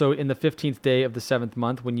 "Also in the 15th day of the 7th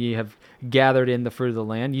month, when ye have gathered in the fruit of the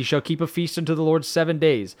land, ye shall keep a feast unto the Lord 7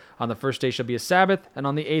 days. On the first day shall be a Sabbath, and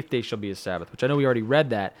on the 8th day shall be a Sabbath," which I know we already read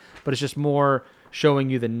that, but it's just more showing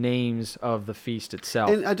you the names of the feast itself.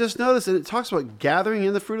 And I just noticed that it talks about gathering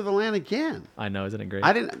in the fruit of the land again. I know, isn't it great?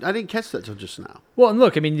 I didn't catch that till just now. Well, and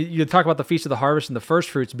look, I mean, you talk about the Feast of the Harvest and the first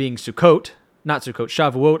fruits being Sukkot, not Sukkot,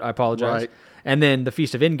 Shavuot, I apologize. Right. And then the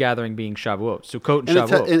Feast of Ingathering being Shavuot, Sukkot and And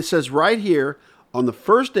Shavuot. it says right here, on the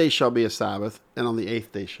first day shall be a Sabbath, and on the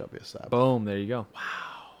 8th day shall be a Sabbath. Boom, there you go.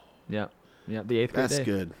 Wow. Yeah, the 8th That's day.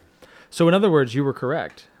 good. So in other words, you were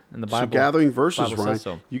correct. And the So Bible. gathering verses, Bible Ryan. says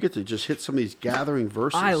so. You get to just hit some of these gathering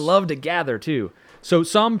verses. I love to gather too. So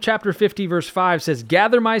Psalm chapter 50 verse 5 says,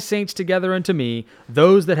 "Gather my saints together unto me,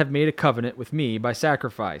 those that have made a covenant with me by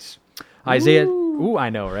sacrifice." Isaiah, ooh,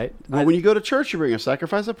 I know, right? Well, when you go to church, you bring a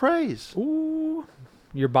sacrifice of praise. Ooh,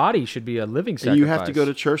 your body should be a living sacrifice. And you have to go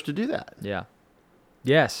to church to do that. Yeah.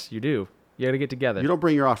 Yes, you do. You got to get together. You don't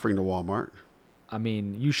bring your offering to Walmart. I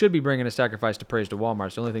mean, you should be bringing a sacrifice to praise to Walmart.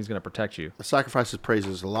 It's the only thing that's going to protect you. A sacrifice of praise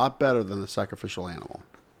is a lot better than the sacrificial animal.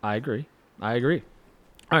 I agree.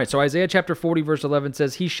 All right, so Isaiah chapter 40, verse 11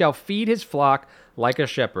 says, "He shall feed his flock like a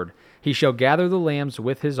shepherd. He shall gather the lambs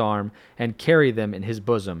with his arm and carry them in his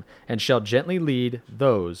bosom, and shall gently lead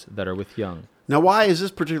those that are with young." Now, why is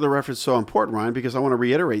this particular reference so important, Ryan? Because I want to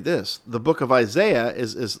reiterate this. The book of Isaiah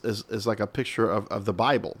is like a picture of the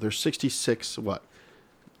Bible. There's 66,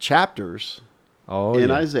 chapters in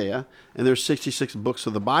Isaiah, and there's 66 books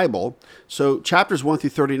of the Bible. So chapters 1 through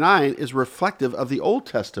 39 is reflective of the Old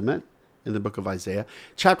Testament in the book of Isaiah.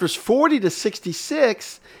 Chapters 40 to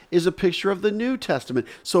 66 is a picture of the New Testament.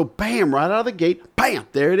 So bam, right out of the gate, bam,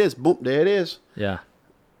 there it is. Boom, there it is. Yeah.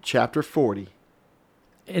 Chapter 40.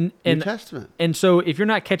 And New Testament. And so if you're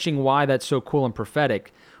not catching why that's so cool and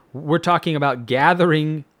prophetic, we're talking about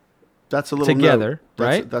gathering That's a little together, note.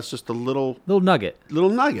 right? That's just a little nugget.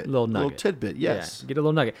 little tidbit. Yes. Yeah, get a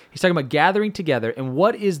little nugget. He's talking about gathering together. And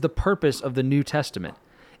what is the purpose of the New Testament?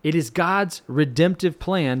 It is God's redemptive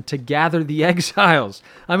plan to gather the exiles.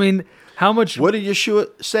 I mean, how much... What did Yeshua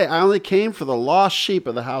say? I only came for the lost sheep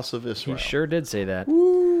of the house of Israel. He sure did say that.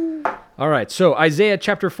 Woo. All right, so Isaiah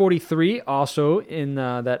chapter 43, also in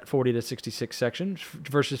that 40 to 66 section,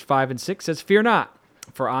 verses 5 and 6 says, "Fear not,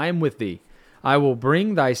 for I am with thee. I will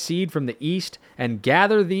bring thy seed from the east and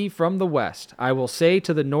gather thee from the west. I will say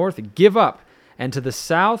to the north, give up, and to the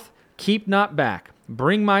south, keep not back.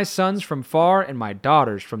 Bring my sons from far and my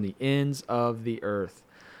daughters from the ends of the earth."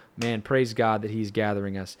 Man, praise God that he's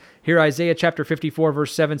gathering us. Here Isaiah chapter 54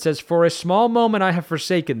 verse 7 says, "For a small moment I have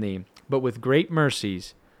forsaken thee, but with great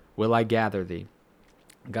mercies will I gather thee."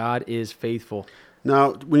 God is faithful.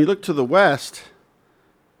 Now, when you look to the west,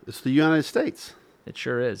 it's the United States. It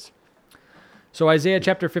sure is. So Isaiah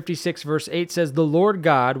chapter 56 verse 8 says, "The Lord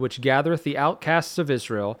God, which gathereth the outcasts of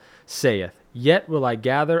Israel, saith, Yet will I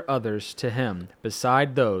gather others to him,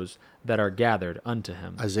 beside those that are gathered unto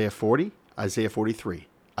him." Isaiah 40, Isaiah 43,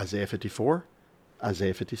 Isaiah 54,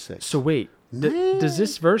 Isaiah 56. So wait, does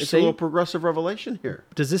this verse It's say... a little progressive revelation here.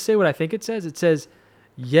 Does this say what I think it says? It says,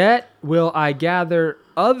 "Yet will I gather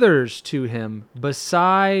others to him,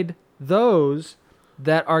 beside those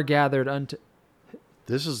that are gathered unto..."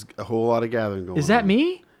 This is a whole lot of gathering going on. Is that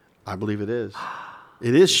me? I believe it is.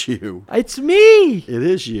 It is you. It's me. It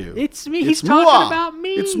is you. It's me. It's He's talking moi. about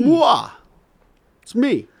me. It's moi. It's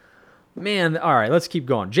me. Man, all right, let's keep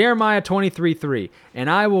going. Jeremiah 23:3, "And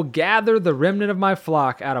I will gather the remnant of my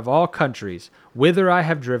flock out of all countries, whither I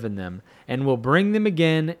have driven them, and will bring them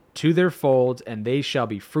again to their folds, and they shall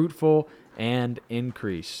be fruitful and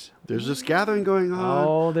increase." There's this gathering going on.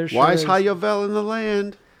 Oh, there sure Why is is. Hayovel in the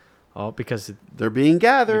land? Oh, because They're being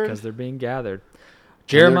gathered. they're being gathered.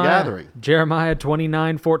 they're gathering. Jeremiah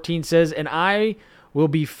 29:14 says, "And I will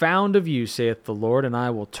be found of you, saith the Lord, and I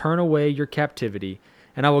will turn away your captivity.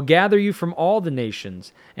 And I will gather you from all the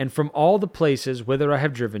nations, and from all the places whither I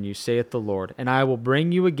have driven you, saith the Lord. And I will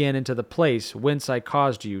bring you again into the place whence I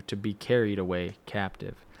caused you to be carried away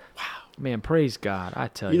captive." Wow. Man, praise God, I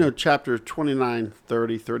tell you. You know, chapter 29,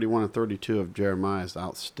 30, 31, and 32 of Jeremiah is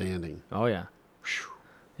outstanding. Oh, yeah.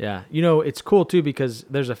 Yeah. You know, it's cool, too, because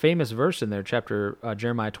there's a famous verse in there,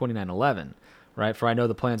 Jeremiah 29:11, right? "For I know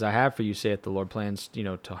the plans I have for you, saith the Lord, plans,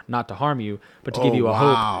 not to harm you, but to give you a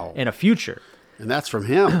hope and a future." And that's from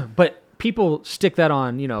him. But people stick that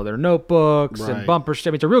on, their notebooks and Right. bumper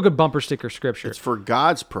stickers. It's a real good bumper sticker scripture. It's for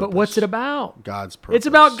God's purpose. But what's it about? God's purpose. It's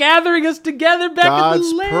about gathering us together back God's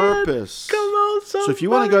in the land. purpose. Come on, somebody. So if you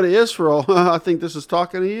want to go to Israel, I think this is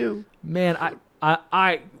talking to you. Man,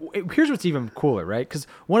 here's what's even cooler, right? Because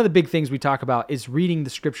one of the big things we talk about is reading the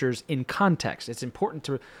scriptures in context. It's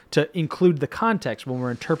important to include the context when we're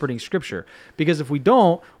interpreting scripture, because if we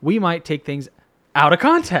don't, we might take things out of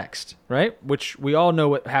context, right? Which we all know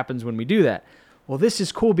what happens when we do that. Well, this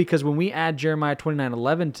is cool because when we add Jeremiah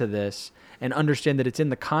 29:11 to this and understand that it's in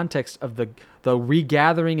the context of the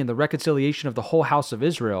regathering and the reconciliation of the whole house of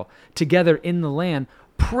Israel together in the land,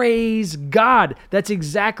 praise God. That's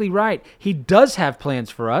exactly right. He does have plans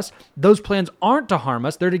for us. Those plans aren't to harm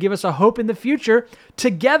us. They're to give us a hope in the future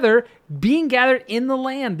together, being gathered in the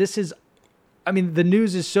land. The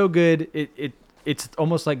news is so good. It's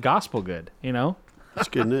almost like gospel good, It's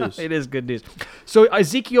good news. It is good news. So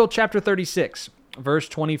Ezekiel chapter 36, verse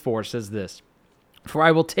 24 says this, "For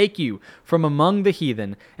I will take you from among the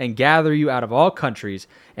heathen and gather you out of all countries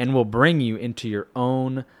and will bring you into your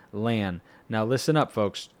own land." Now listen up,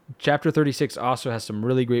 folks. Chapter 36 also has some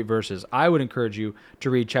really great verses. I would encourage you to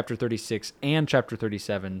read chapter 36 and chapter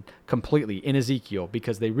 37 completely in Ezekiel,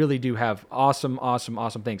 because they really do have awesome, awesome,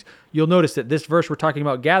 awesome things. You'll notice that this verse we're talking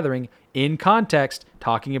about gathering in context,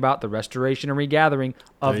 talking about the restoration and regathering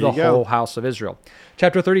of the whole house of Israel.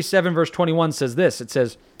 Chapter 37 verse 21 says this. It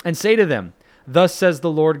says, "And say to them, Thus says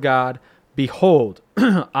the Lord God, Behold,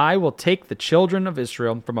 I will take the children of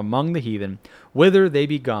Israel from among the heathen, whither they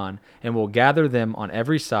be gone, and will gather them on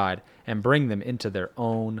every side, and bring them into their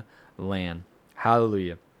own land."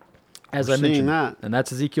 Hallelujah. As We're I mentioned, seeing that. and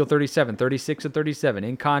that's Ezekiel 37, 36, and 37.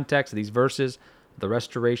 In context of these verses, the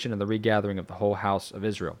restoration and the regathering of the whole house of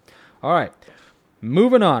Israel. All right,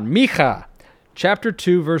 moving on. Micha, chapter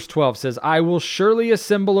 2, verse 12 says, "I will surely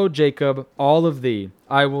assemble, O Jacob, all of thee.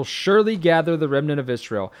 I will surely gather the remnant of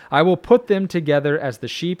Israel. I will put them together as the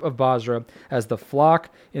sheep of Basra, as the flock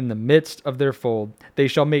in the midst of their fold. They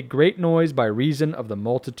shall make great noise by reason of the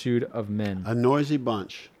multitude of men." A noisy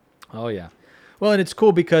bunch. Oh, yeah. Well, and it's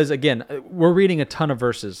cool because, again, we're reading a ton of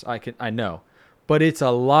verses, I know, but it's a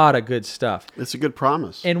lot of good stuff. It's a good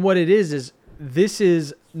promise. And what it is this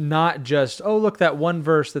is not just, oh, look, that one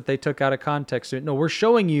verse that they took out of context. No, we're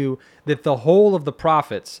showing you that the whole of the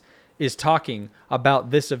prophets is talking about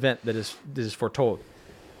this event that is foretold.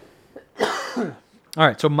 All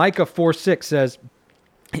right, so Micah 4:6 says,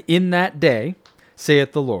 "In that day,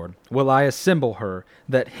 saith the Lord, will I assemble her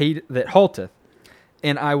that halteth,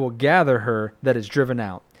 and I will gather her that is driven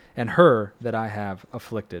out, and her that I have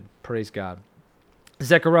afflicted." Praise God.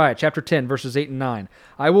 Zechariah chapter 10, verses 8 and 9.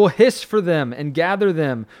 "I will hiss for them and gather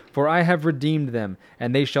them, for I have redeemed them,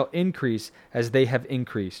 and they shall increase as they have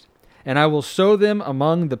increased. And I will sow them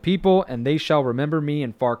among the people, and they shall remember me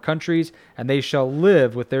in far countries, and they shall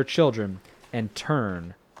live with their children and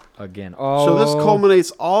turn again." Oh, so this culminates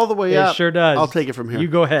all the way up. It sure does. I'll take it from here. You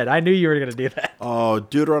go ahead. I knew you were going to do that. Oh,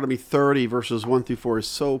 Deuteronomy 30, verses 1 through 4 is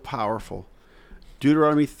so powerful.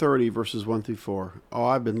 Deuteronomy 30, verses 1 through 4. Oh,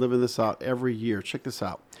 I've been living this out every year. Check this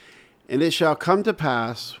out. "And it shall come to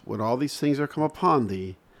pass, when all these things are come upon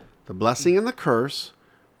thee, the blessing and the curse,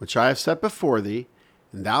 which I have set before thee,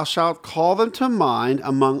 and thou shalt call them to mind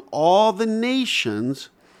among all the nations,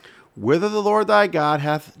 whither the Lord thy God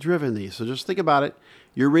hath driven thee." So just think about it.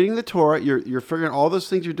 You're reading the Torah. You're figuring all those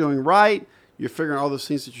things you're doing right. You're figuring all those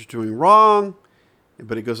things that you're doing wrong.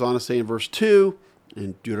 But it goes on to say in verse 2,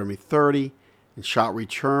 in Deuteronomy 30, "And shalt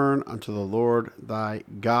return unto the Lord thy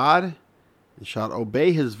God, and shalt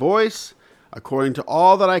obey his voice, according to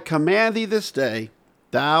all that I command thee this day,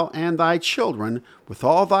 thou and thy children, with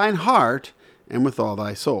all thine heart and with all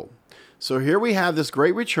thy soul." So here we have this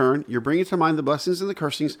great return. You're bringing to mind the blessings and the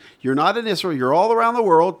cursings. You're not in Israel. You're all around the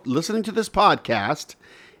world listening to this podcast.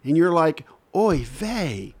 And you're like, oy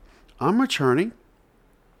vey, I'm returning.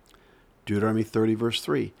 Deuteronomy 30, verse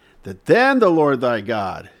 3. "That then the Lord thy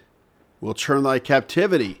God will turn thy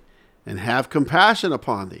captivity and have compassion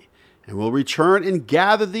upon thee, and will return and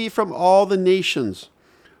gather thee from all the nations,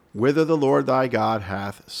 whither the Lord thy God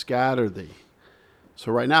hath scattered thee."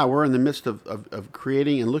 So right now we're in the midst of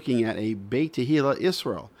creating and looking at a Beit Tehillah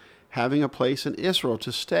Israel, having a place in Israel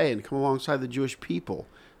to stay and come alongside the Jewish people.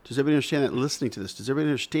 Does everybody understand that listening to this? Does everybody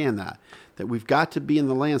understand that we've got to be in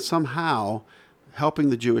the land somehow helping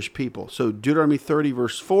the Jewish people? So Deuteronomy 30,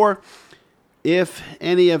 verse 4, "If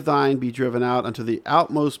any of thine be driven out unto the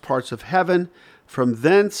outmost parts of heaven, from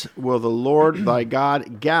thence will the Lord thy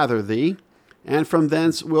God gather thee, and from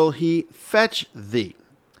thence will he fetch thee."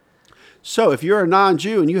 So if you're a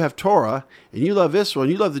non-Jew and you have Torah, and you love Israel,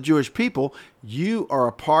 and you love the Jewish people, you are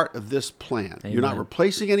a part of this plan. Amen. You're not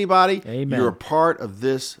replacing anybody. Amen. You're a part of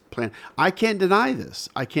this plan. I can't deny this.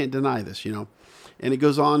 And it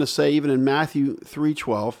goes on to say, even in Matthew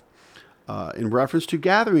 3:12, in reference to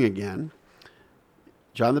gathering again,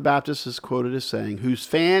 John the Baptist is quoted as saying, "Whose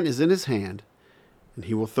fan is in his hand, and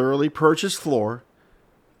he will thoroughly purge his floor,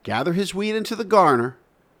 gather his wheat into the garner,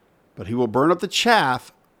 but he will burn up the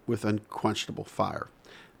chaff with unquenchable fire."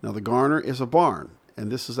 Now, the garner is a barn,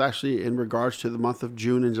 and this is actually in regards to the month of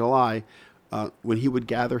June and July, when he would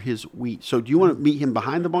gather his wheat. So do you want to meet him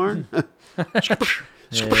behind the barn?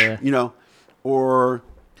 Yeah. Or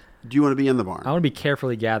do you want to be in the barn? I want to be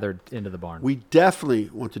carefully gathered into the barn. We definitely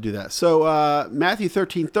want to do that. So Matthew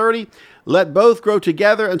 13:30, "Let both grow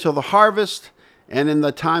together until the harvest, and in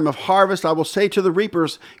the time of harvest I will say to the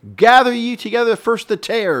reapers, gather ye together first the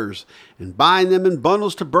tares, and bind them in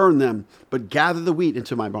bundles to burn them, but gather the wheat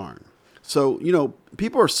into my barn." So,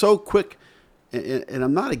 people are so quick, and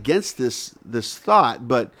I'm not against this thought,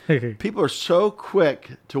 but people are so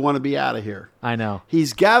quick to want to be out of here. I know.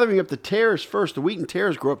 He's gathering up the tares first. The wheat and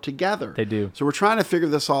tares grow up together. They do. So we're trying to figure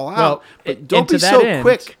this all out. Well, But don't be and to so that end-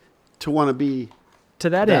 quick to want to be To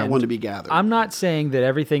that that end, one to be gathered. I'm not saying that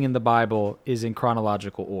everything in the Bible is in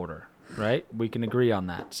chronological order, right? We can agree on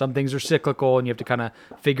that. Some things are cyclical, and you have to kind of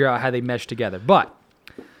figure out how they mesh together. But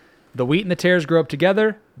the wheat and the tares grow up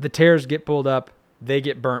together. The tares get pulled up. They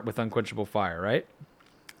get burnt with unquenchable fire, right?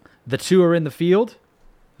 The two are in the field.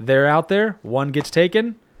 They're out there. One gets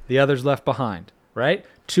taken. The other's left behind, right?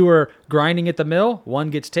 Two are grinding at the mill. One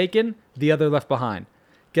gets taken. The other left behind.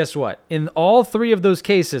 Guess what? In all three of those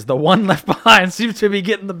cases, the one left behind seems to be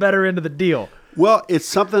getting the better end of the deal. Well, it's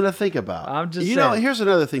something to think about. I'm just saying. Here's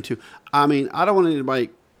another thing, too. I mean, I don't want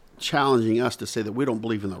anybody challenging us to say that we don't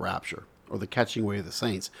believe in the rapture or the catching away of the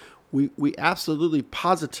saints. We absolutely,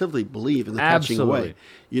 positively believe in the catching away.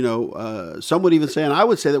 Some would even say, and I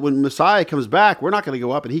would say that when Messiah comes back, we're not going to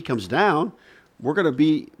go up and he comes down. We're going to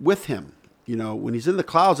be with him. When he's in the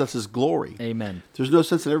clouds, that's his glory. Amen. There's no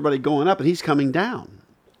sense in everybody going up and he's coming down.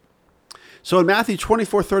 So in Matthew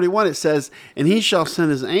 24:31, it says, "And he shall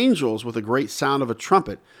send his angels with a great sound of a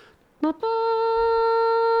trumpet,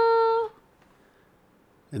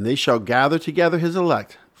 and they shall gather together his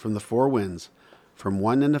elect from the four winds, from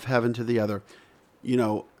one end of heaven to the other." You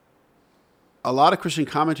know, a lot of Christian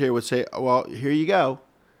commentary would say, well, here you go.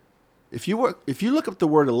 If you look up the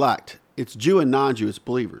word elect, it's Jew and non-Jew, it's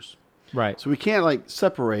believers. Right. So we can't like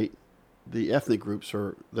separate the ethnic groups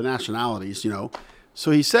or the nationalities, you know.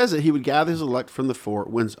 So he says that he would gather his elect from the four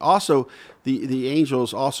winds. Also, the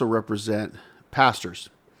angels also represent pastors.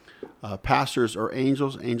 Pastors are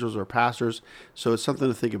angels. Angels are pastors. So it's something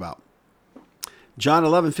to think about. John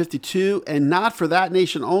 11:52, "And not for that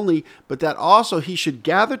nation only, but that also he should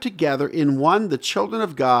gather together in one the children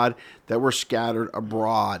of God that were scattered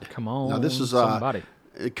abroad." Come on, now this is somebody.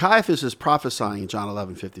 Caiaphas is prophesying in John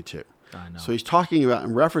 11:52. I know. So he's talking about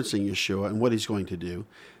and referencing Yeshua and what he's going to do,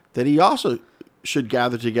 that he also should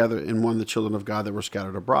gather together in one the children of God that were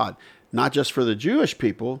scattered abroad, not just for the Jewish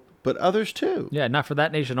people, but others too. Yeah, not for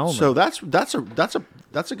that nation only. So that's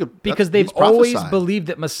a good, because they've always believed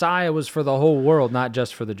that Messiah was for the whole world, not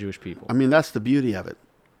just for the Jewish people. I mean, that's the beauty of it.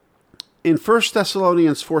 In 1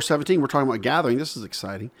 Thessalonians 4:17, we're talking about gathering. This is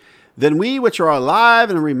exciting. "Then we which are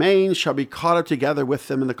alive and remain shall be caught up together with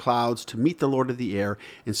them in the clouds to meet the Lord of the air,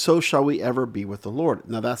 and so shall we ever be with the Lord."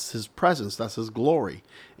 Now that's his presence. That's his glory.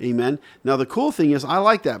 Amen. Now the cool thing is, I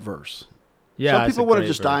like that verse. Yeah, some people want to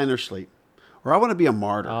just die in their sleep. Or I want to be a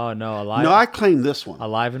martyr. Oh, no, alive. No, I claim this one.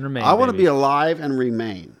 Alive and remain. I want to baby. be alive and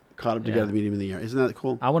remain, caught up together, meet him in the air. Isn't that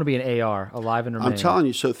cool? I want to be an AR, alive and remain. I'm telling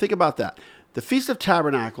you. So think about that. The Feast of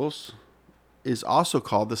Tabernacles is also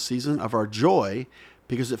called the season of our joy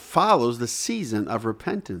because it follows the season of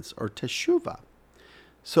repentance, or teshuvah.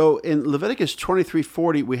 So in Leviticus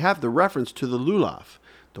 23:40, we have the reference to the lulav,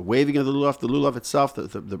 the waving of the lulav itself,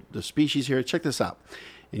 the species here. Check this out.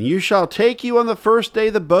 "And you shall take you on the first day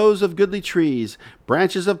the boughs of goodly trees,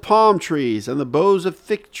 branches of palm trees, and the boughs of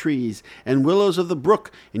thick trees, and willows of the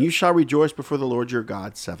brook, and you shall rejoice before the Lord your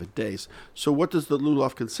God 7 days." So what does the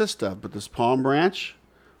lulav consist of? But this palm branch,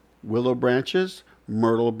 willow branches,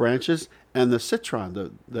 myrtle branches, and the citron,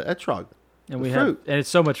 the etrog, And the fruit. and it's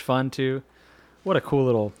so much fun too. What a cool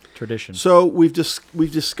little tradition. So we've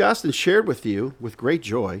discussed and shared with you, with great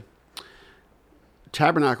joy,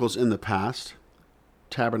 tabernacles in the past,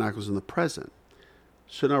 tabernacles in the present.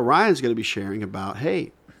 So now Ryan's going to be sharing about,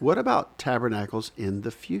 hey, what about tabernacles in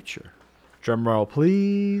the future? Drum roll,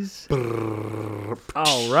 please.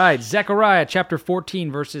 All right. Zechariah chapter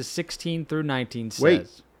 14, verses 16 through 19 says. Wait,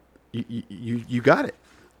 you got it.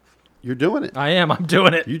 You're doing it. I am. I'm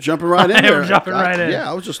doing it. You jumping right in there. I'm jumping right in. Yeah,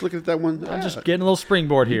 I was just looking at that one. I'm just getting a little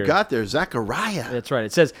springboard here. You got there, Zechariah. That's right.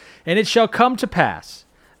 It says, "And it shall come to pass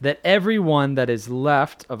that every one that is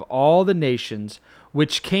left of all the nations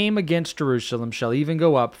which came against Jerusalem shall even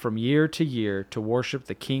go up from year to year to worship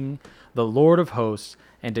the King, the Lord of hosts,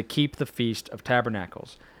 and to keep the Feast of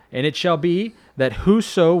Tabernacles. And it shall be that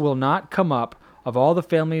whoso will not come up of all the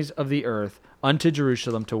families of the earth unto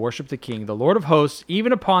Jerusalem to worship the King, the Lord of hosts,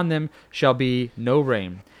 even upon them shall be no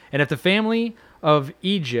rain. And if the family of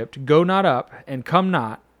Egypt go not up and come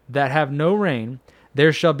not, that have no rain,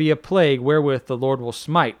 there shall be a plague wherewith the Lord will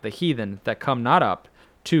smite the heathen that come not up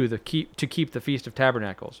to keep the Feast of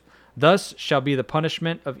Tabernacles. Thus shall be the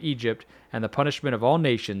punishment of Egypt and the punishment of all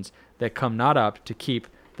nations that come not up to keep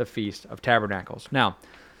the Feast of Tabernacles." Now,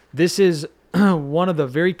 this is one of the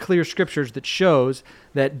very clear scriptures that shows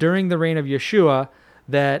that during the reign of Yeshua,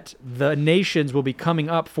 that the nations will be coming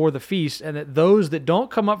up for the feast, and that those that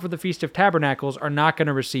don't come up for the Feast of Tabernacles are not going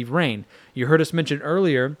to receive rain. You heard us mention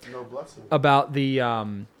earlier about the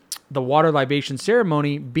water libation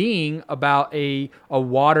ceremony being about a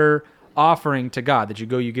water offering to God, that you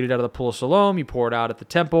get it out of the pool of Siloam, you pour it out at the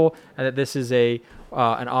temple, and that this is an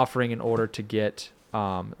offering in order to get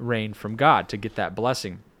rain from God, to get that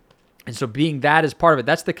blessing. And so being that is part of it,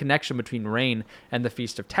 that's the connection between rain and the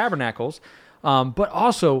Feast of Tabernacles. But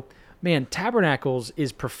also, man, Tabernacles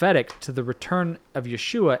is prophetic to the return of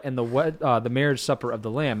Yeshua and the marriage supper of the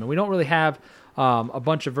Lamb. And we don't really have a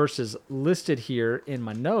bunch of verses listed here in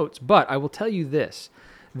my notes, but I will tell you this,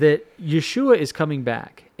 that Yeshua is coming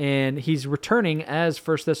back, and he's returning, as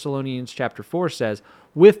 1 Thessalonians chapter 4 says,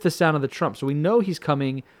 with the sound of the trump. So we know he's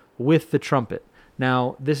coming with the trumpet.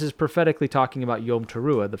 Now, this is prophetically talking about Yom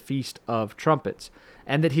Teruah, the Feast of Trumpets,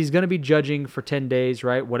 and that he's going to be judging for 10 days,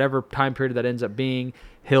 right? Whatever time period that ends up being,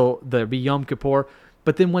 there'll be Yom Kippur.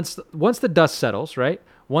 But then once the dust settles, right?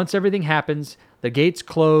 Once everything happens, the gates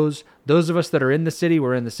close. Those of us that are in the city,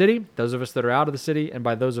 we're in the city. Those of us that are out of the city, and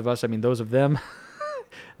by those of us, I mean those of them,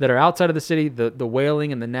 that are outside of the city, the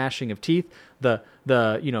wailing and the gnashing of teeth, the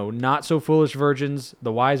not so foolish virgins,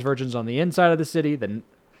 the wise virgins on the inside of the city,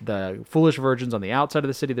 the foolish virgins on the outside of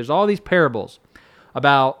the city. There's all these parables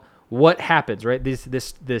about what happens, right?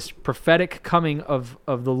 This prophetic coming of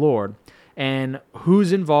the Lord and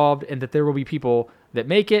who's involved, and that there will be people that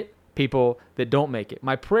make it, people that don't make it.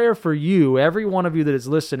 My prayer for you, every one of you that is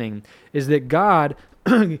listening, is that God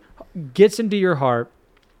gets into your heart.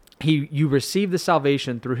 You receive the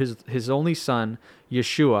salvation through his only Son,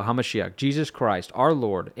 Yeshua HaMashiach, Jesus Christ, our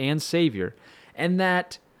Lord and Savior, and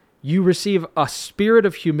that you receive a spirit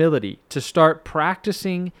of humility to start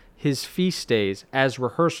practicing his feast days as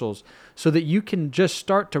rehearsals, so that you can just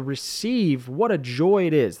start to receive what a joy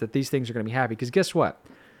it is that these things are going to be happy. Because guess what?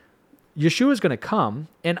 Yeshua is going to come,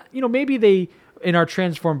 and maybe in our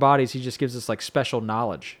transformed bodies, he just gives us like special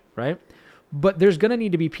knowledge, right? But there's going to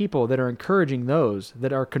need to be people that are encouraging those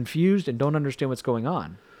that are confused and don't understand what's going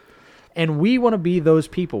on. And we want to be those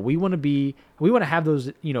people. We want to have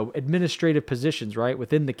those, administrative positions, right,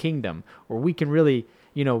 within the kingdom, where we can really,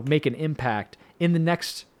 make an impact in the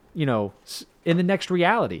next, in the next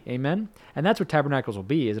reality. Amen. And that's what Tabernacles will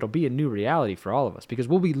be, is it'll be a new reality for all of us, because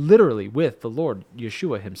we'll be literally with the Lord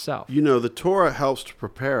Yeshua himself. The Torah helps to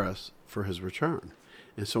prepare us for his return.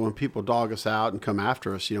 And so when people dog us out and come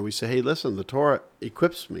after us, we say, hey, listen, the Torah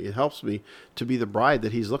equips me. It helps me to be the bride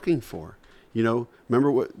that he's looking for.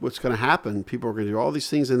 Remember what's going to happen. People are going to do all these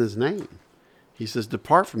things in his name. He says,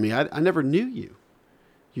 depart from me. I never knew you.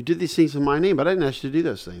 You did these things in my name, but I didn't ask you to do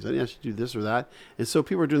those things. I didn't ask you to do this or that. And so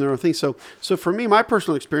people are doing their own thing. So for me, my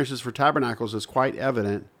personal experiences for Tabernacles is quite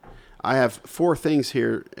evident. I have 4 things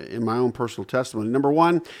here in my own personal testimony. Number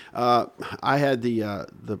 1, I had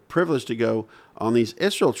the privilege to go on these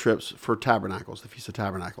Israel trips for Tabernacles, the Feast of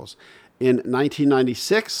Tabernacles, in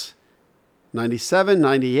 1996, 97,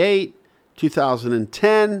 98,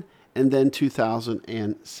 2010, and then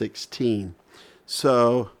 2016.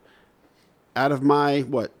 So out of my,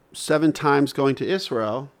 7 times going to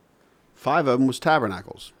Israel, 5 of them was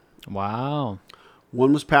Tabernacles. Wow.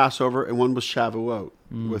 1 was Passover and 1 was Shavuot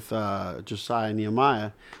with Josiah and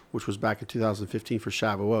Nehemiah, which was back in 2015 for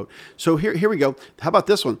Shavuot. So here we go. How about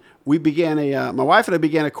this one? We began my wife and I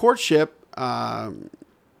began a courtship, my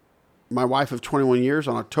wife of 21 years,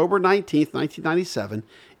 on October 19th, 1997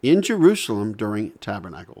 in Jerusalem during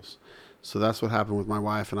Tabernacles. So that's what happened with my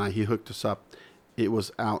wife and I. He hooked us up. It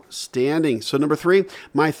was outstanding. So number 3,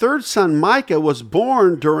 my 3rd son, Micah, was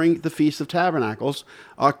born during the Feast of Tabernacles,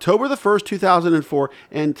 October the 1st, 2004.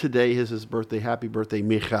 And today is his birthday. Happy birthday,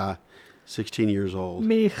 Micha, 16 years old.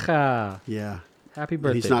 Micha. Yeah. Happy birthday,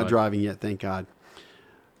 and he's not driving yet, thank God.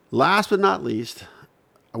 Last but not least,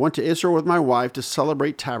 I went to Israel with my wife to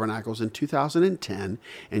celebrate Tabernacles in 2010,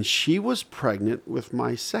 and she was pregnant with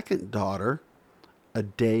my 2nd daughter,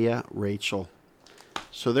 Adea Rachel.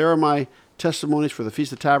 So there are my testimonies for the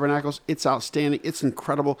Feast of Tabernacles. It's outstanding. It's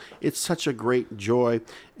incredible. It's such a great joy.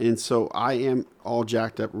 And so I am all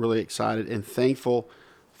jacked up, really excited and thankful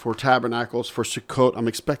for Tabernacles, for Sukkot. I'm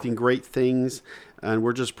expecting great things. And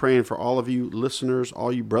we're just praying for all of you listeners,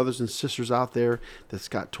 all you brothers and sisters out there that's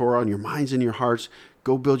got Torah on your minds and your hearts.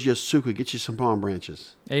 Go build you a sukkah. Get you some palm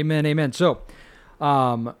branches. Amen. Amen. So,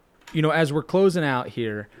 as we're closing out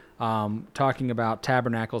here, talking about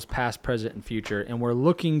Tabernacles, past, present, and future, and we're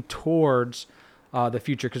looking towards the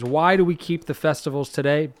future. Because why do we keep the festivals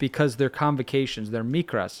today? Because they're convocations, they're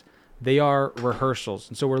mikras, they are rehearsals.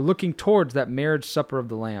 And so we're looking towards that marriage supper of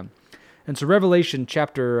the Lamb. And so Revelation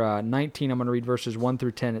chapter 19, I'm going to read verses 1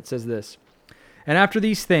 through 10. It says this: And after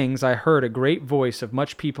these things I heard a great voice of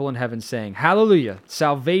much people in heaven saying, Hallelujah!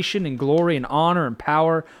 Salvation and glory and honor and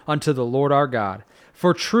power unto the Lord our God.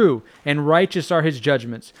 For true and righteous are his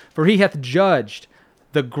judgments. For he hath judged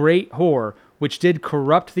the great whore, which did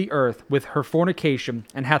corrupt the earth with her fornication,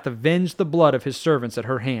 and hath avenged the blood of his servants at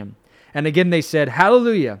her hand. And again they said,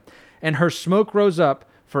 Hallelujah! And her smoke rose up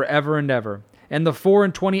for ever and ever. And the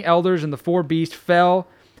 24 elders and the 4 beasts fell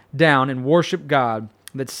down and worshipped God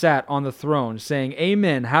that sat on the throne, saying,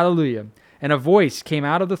 Amen, Hallelujah. And a voice came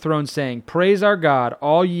out of the throne, saying, Praise our God,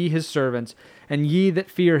 all ye his servants, and ye that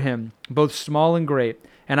fear him, both small and great.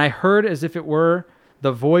 And I heard as if it were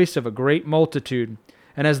the voice of a great multitude,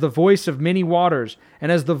 and as the voice of many waters,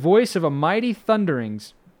 and as the voice of mighty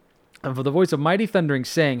thunderings,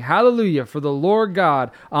 saying, Hallelujah, for the Lord God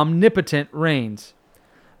omnipotent reigns.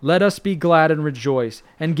 Let us be glad and rejoice,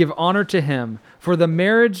 and give honor to him, for the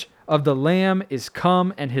marriage of the Lamb is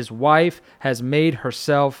come, and his wife has made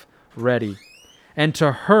herself ready. And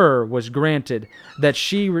to her was granted that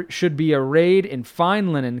she should be arrayed in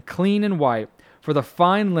fine linen, clean and white, for the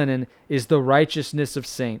fine linen is the righteousness of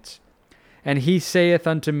saints. And he saith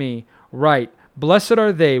unto me, Right, blessed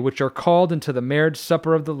are they which are called into the marriage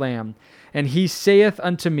supper of the Lamb. And he saith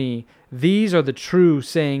unto me, These are the true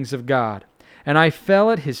sayings of God. And I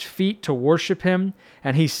fell at his feet to worship him.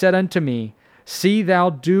 And he said unto me, See thou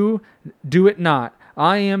do it not.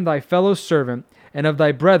 I am thy fellow servant, and of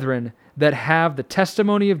thy brethren that have the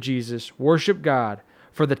testimony of Jesus. Worship God,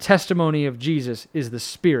 for the testimony of Jesus is the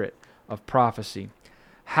spirit of prophecy.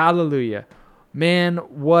 Hallelujah. Man,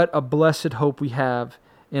 what a blessed hope we have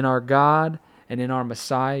in our God and in our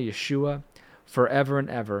Messiah, Yeshua, forever and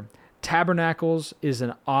ever. Tabernacles is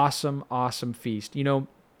an awesome, awesome feast. You know,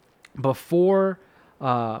 before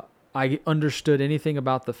I understood anything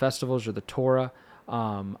about the festivals or the Torah,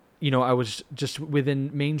 I was just within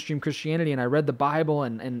mainstream Christianity, and I read the Bible,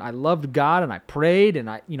 and I loved God, and I prayed, and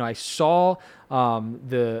I saw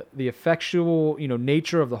the effectual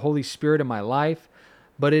nature of the Holy Spirit in my life.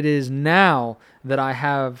 But it is now that I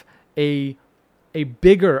have a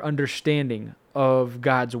bigger understanding of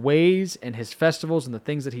God's ways and his festivals and the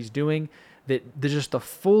things that he's doing, that just the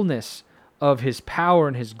fullness of his power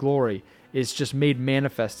and his glory is just made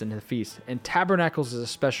manifest in the feast. And Tabernacles is a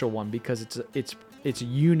special one because it's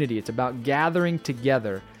unity. It's about gathering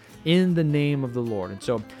together in the name of the Lord. And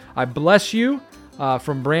so I bless you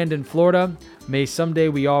from Brandon, Florida. May someday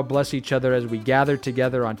we all bless each other as we gather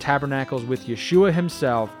together on Tabernacles with Yeshua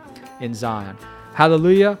himself in Zion.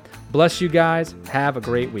 Hallelujah. Bless you guys. Have a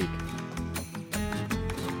great week.